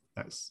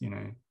 that's, you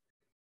know,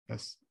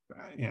 that's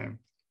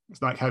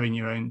it's like having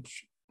your own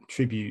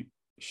tribute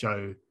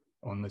show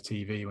on the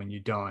TV when you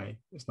die.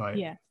 It's like,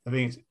 I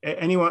think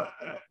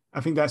I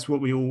think that's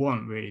what we all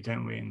want, really,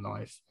 don't we, in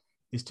life,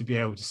 is to be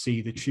able to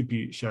see the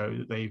tribute show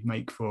that they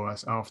make for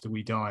us after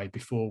we die,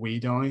 before we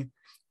die.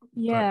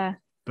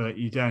 But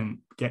you don't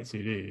get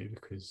to, do you?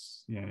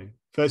 Because,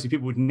 firstly,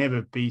 people would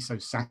never be so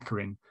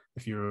saccharine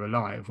if you were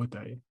alive, would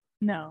they?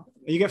 No.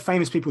 You get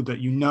famous people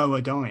that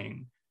are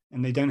dying,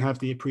 and they don't have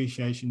the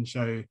appreciation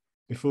show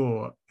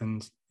before,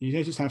 and you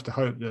just have to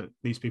hope that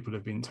these people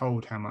have been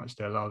told how much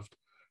they're loved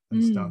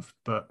and stuff.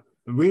 But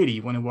really,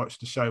 you want to watch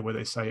the show where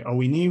they say, "Oh,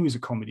 we knew he was a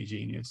comedy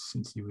genius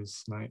since he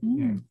was like,"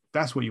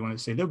 that's what you want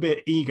to see. A little bit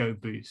of ego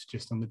boost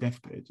just on the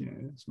deathbed,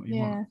 that's what you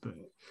want. But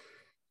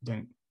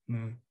don't.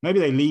 No. Maybe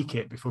they leak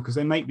it before, because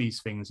they make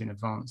these things in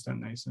advance,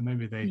 don't they? So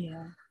maybe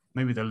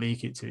they'll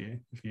leak it to you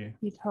if you.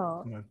 You'd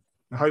hope.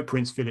 I hope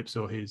Prince Philip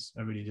saw his.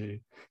 I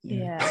really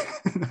do.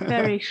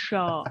 Very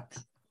short,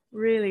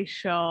 really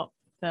short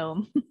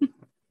film.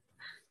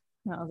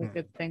 Not all the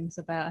good things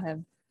about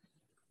him.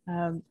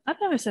 I've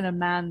never seen a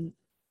man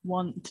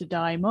want to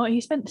die more.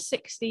 He spent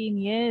 16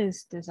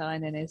 years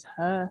designing his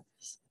hearse.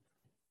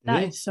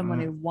 That is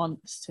someone who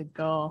wants to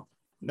go.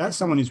 That's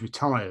someone who's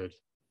retired.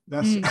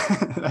 That's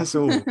that's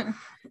all.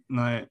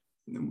 Like,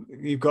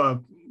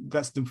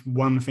 that's the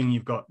one thing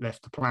you've got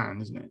left to plan,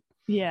 isn't it?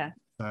 Yeah.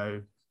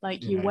 So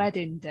like your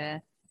wedding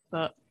day,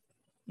 but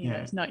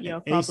it's not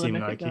your problem. He seemed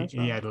if like it goes he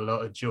wrong. had a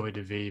lot of joy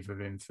de vivre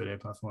with him,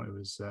 Philip. I thought it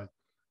was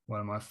one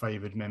of my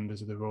favoured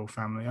members of the royal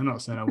family. I'm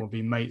not saying I will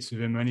be mates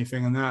with him or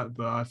anything on that,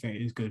 but I think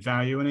he's good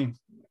value in him.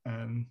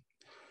 I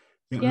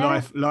think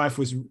life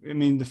was. I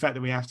mean, the fact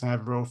that we have to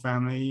have a royal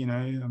family,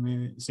 I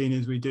mean, seeing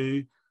as we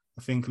do,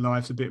 I think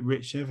life's a bit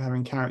richer for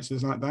having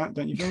characters like that,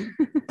 don't you think?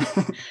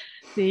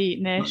 The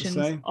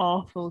nation's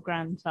awful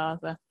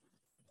grandfather.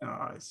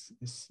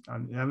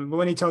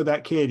 When he told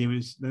that kid, he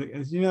was,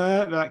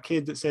 that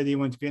kid that said he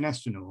wanted to be an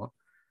astronaut,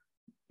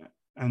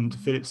 and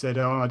Philip said,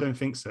 "Oh, I don't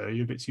think so.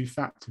 You're a bit too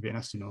fat to be an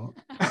astronaut."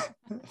 I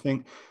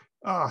think,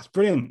 it's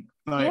brilliant.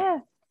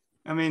 I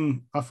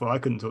mean, I thought I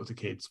couldn't talk to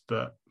kids,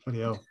 but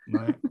bloody hell,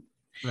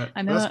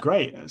 that's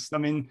great.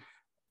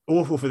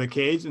 Awful for the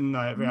kids and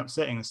very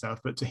upsetting and stuff,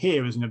 but to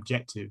hear as an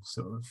objective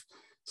sort of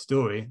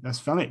story, that's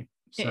funny.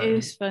 So, it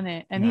is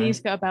funny, and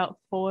he's got about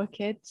 4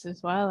 kids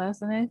as well,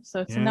 hasn't he?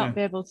 So to not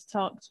be able to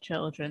talk to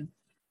children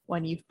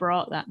when you've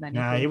brought that many.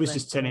 He was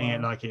just telling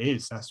it like it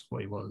is. That's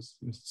what he was.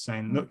 He was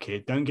saying, "Look,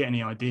 kid, don't get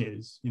any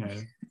ideas.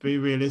 Be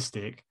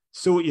realistic.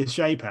 Sort your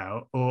shape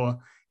out, or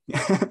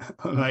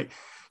like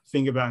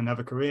think about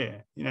another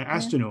career.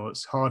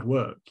 Astronauts, hard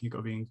work. You've got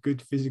to be in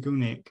good physical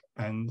nick,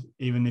 and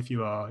even if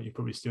you are, you're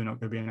probably still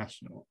not going to be an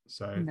astronaut.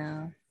 So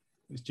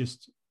it's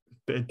just a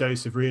bit of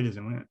dose of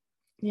realism, isn't it?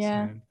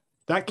 Yeah." So,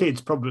 that kid's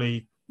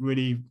probably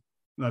really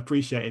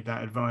appreciated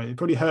that advice. It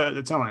probably hurt at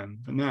the time,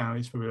 but now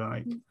he's probably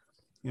like,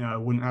 I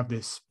wouldn't have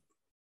this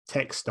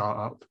tech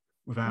startup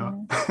without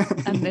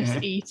and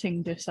this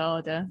eating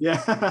disorder.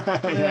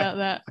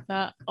 Without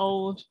that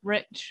old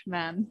rich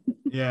man.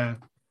 Yeah.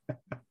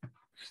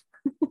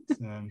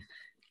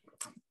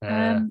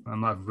 I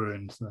might have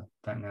ruined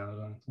that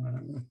now.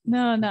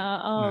 No, not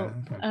at all.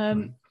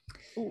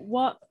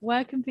 Okay.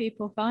 Where can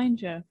people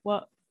find you?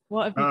 What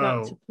have you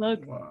got to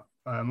plug? Well,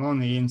 I'm on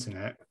the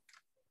internet.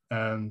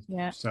 So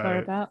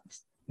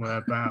whereabouts?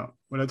 Well,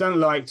 I don't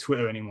like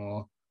Twitter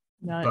anymore.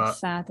 No,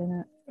 it's sad, isn't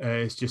it?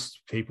 It's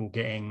just people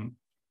getting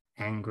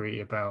angry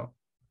about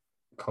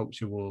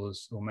culture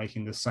wars or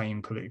making the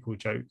same political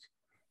joke.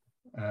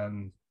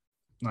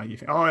 Like you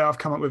think, I've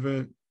come up with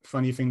a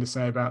funny thing to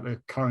say about the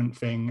current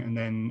thing, and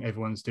then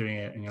everyone's doing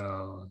it, and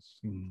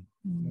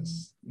that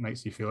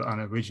makes you feel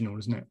unoriginal,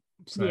 doesn't it?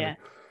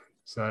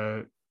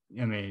 So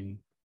I mean,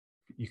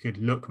 you could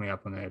look me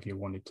up on there if you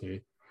wanted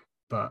to,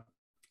 but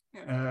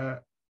I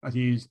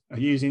use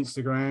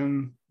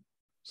Instagram,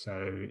 so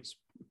it's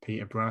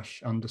Peter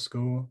Brush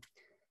 _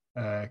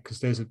 because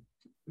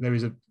there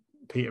is a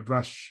Peter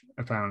Brush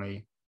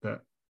apparently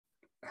that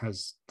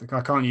has,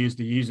 I can't use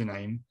the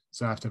username,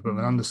 so I have to put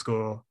an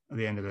underscore at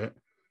the end of it.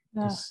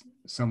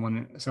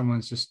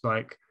 Someone's just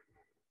like,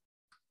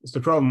 it's the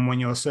problem when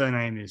your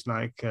surname is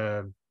like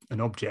an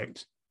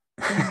object.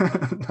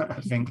 I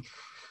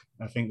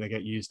think they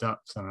get used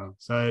up somehow.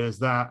 So there's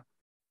that.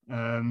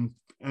 And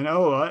I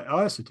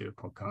also do a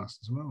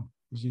podcast as well.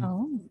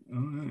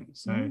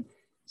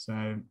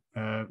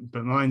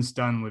 But mine's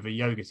done with a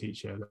yoga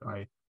teacher that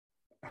I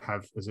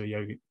have as a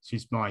yoga.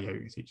 She's my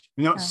yoga teacher.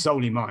 Not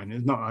solely mine.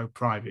 It's not a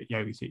private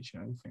yoga teacher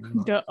or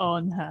anything. Go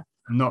on her.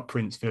 I'm not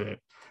Prince Philip.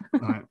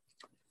 Right?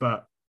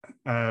 But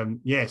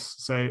yes.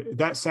 So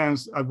that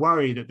sounds. I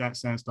worry that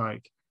sounds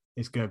like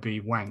it's going to be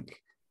wank,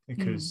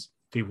 because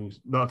a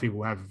lot of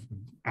people have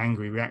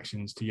angry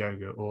reactions to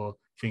yoga or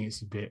think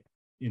it's a bit,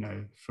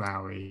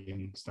 flowery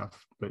and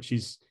stuff. But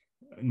she's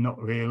not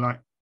really like.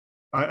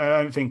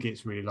 I don't think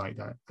it's really like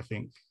that. I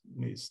think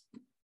it's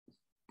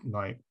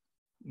like,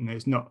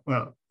 it's not.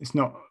 Well, it's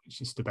not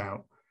just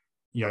about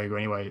yoga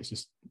anyway. It's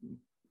just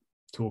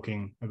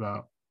talking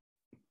about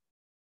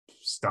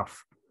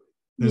stuff.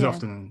 There's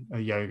often a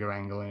yoga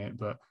angle in it,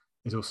 but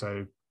there's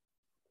also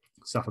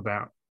stuff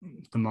about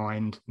the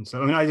mind and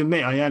so. I mean, I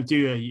admit I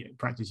do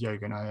practice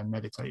yoga and I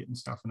meditate and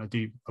stuff, and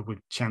I would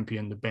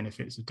champion the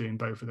benefits of doing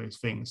both of those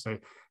things. So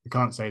I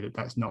can't say that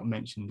that's not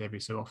mentioned every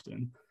so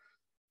often,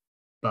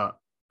 but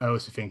I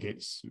also think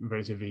it's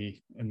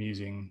relatively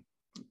amusing,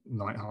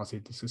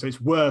 light-hearted. So it's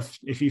worth,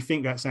 if you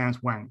think that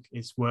sounds wank,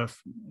 it's worth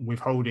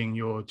withholding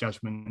your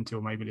judgment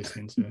until maybe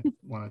listening to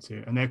one or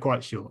two, and they're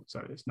quite short,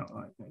 so it's not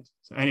like this.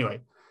 So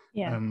anyway,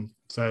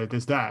 so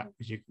there's that,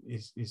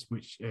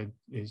 which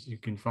you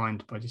can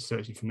find by just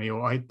searching for me.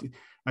 Or I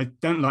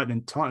don't like the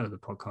title of the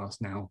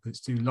podcast now because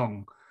it's too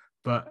long,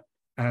 but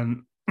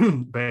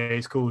but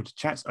it's called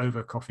Chats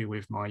Over Coffee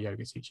with My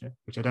Yoga Teacher,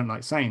 which I don't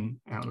like saying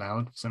out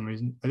loud for some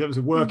reason. It was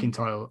a working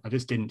title. I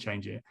just didn't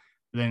change it.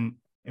 But then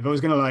if I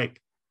was going to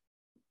like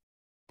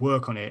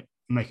work on it,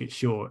 make it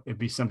short, it'd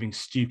be something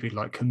stupid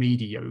like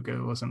comedy yoga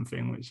or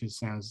something, which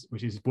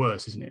is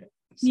worse, isn't it?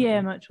 So,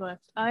 yeah, much worse.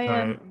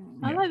 I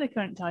like the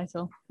current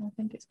title. I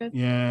think it's good.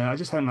 Yeah, I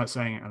just don't like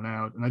saying it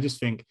aloud, and I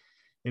just think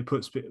it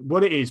puts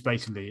what it is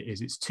basically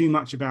is it's too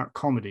much about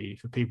comedy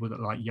for people that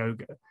like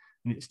yoga,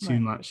 and it's too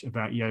much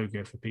about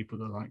yoga for people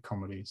that like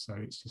comedy. So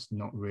it's just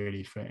not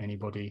really for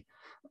anybody.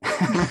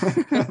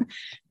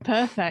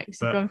 Perfect.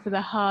 So going for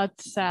the hard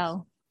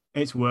sell.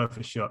 It's worth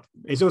a shot.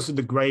 It's also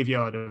the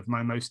graveyard of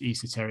my most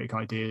esoteric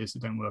ideas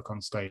that don't work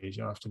on stage.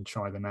 I often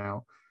try them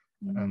out,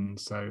 and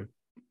so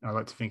I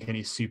like to think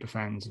any super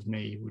fans of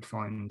me would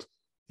find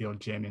the odd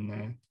gem in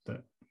there.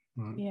 But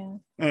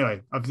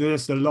anyway,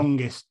 there's the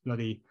longest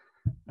bloody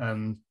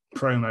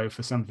promo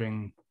for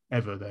something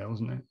ever there,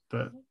 wasn't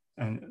it?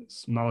 And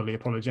it's mildly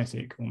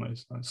apologetic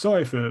almost.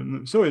 Sorry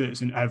that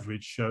it's an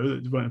average show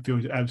that won't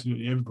appeal to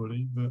absolutely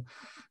everybody, but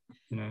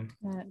no,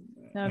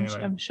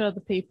 anyway. I'm sure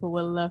the people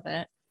will love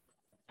it.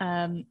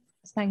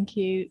 Thank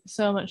you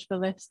so much for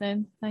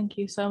listening. Thank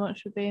you so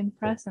much for being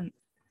present.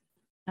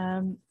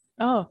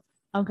 I'll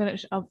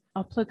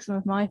plug some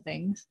of my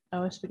things. I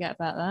always forget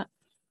about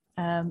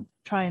that.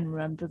 Try and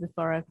remember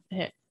before I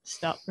hit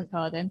stop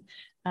recording.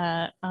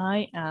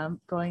 I am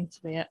going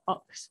to be at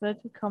Oxford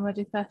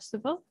Comedy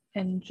Festival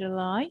in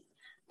July.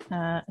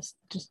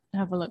 Just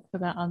have a look for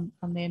that on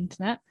the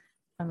internet.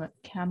 I'm at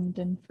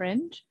Camden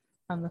Fringe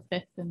on the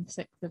 5th and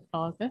 6th of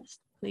August.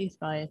 Please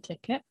buy a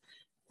ticket.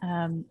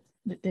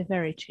 They're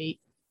very cheap,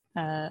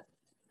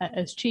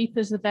 as cheap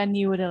as the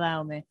venue would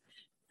allow me,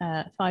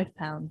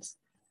 £5.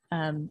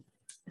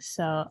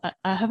 So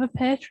I have a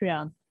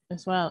Patreon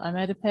as well. I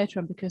made a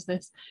Patreon because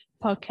this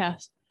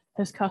podcast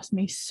has cost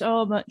me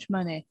so much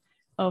money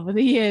over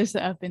the years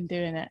that I've been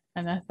doing it,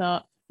 and I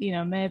thought,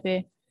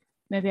 maybe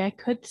I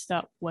could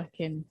stop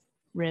working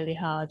really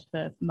hard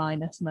for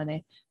minus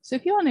money. So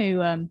if you want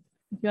to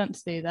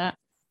do that,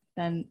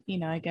 then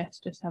I guess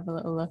just have a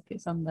little look.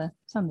 It's on the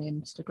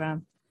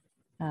Instagram.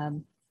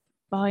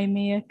 Buy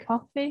me a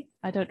coffee.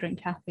 I don't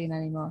drink caffeine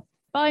anymore.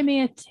 Buy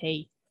me a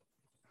tea,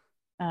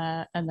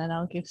 and then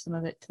I'll give some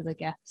of it to the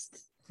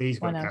guests. Tea's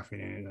got caffeine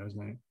in it, though,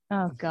 isn't it?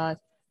 Oh God!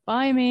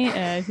 Buy me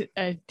a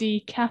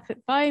decaf.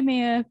 Buy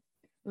me a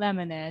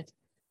lemonade.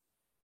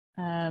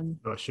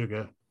 Got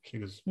sugar.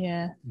 Sugar's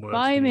worse.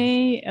 Buy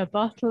me a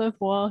bottle of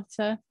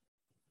water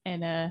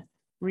in a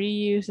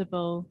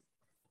reusable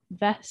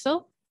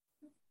vessel.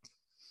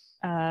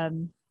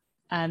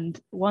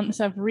 And once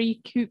I've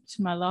recouped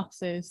my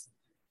losses,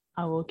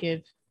 I will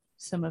give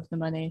some of the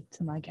money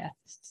to my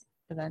guests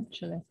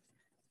eventually.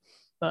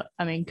 But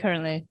I mean,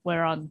 currently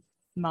we're on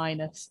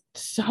minus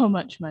so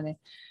much money.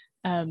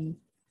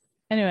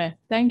 Anyway,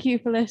 thank you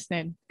for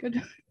listening.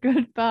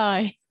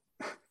 Goodbye.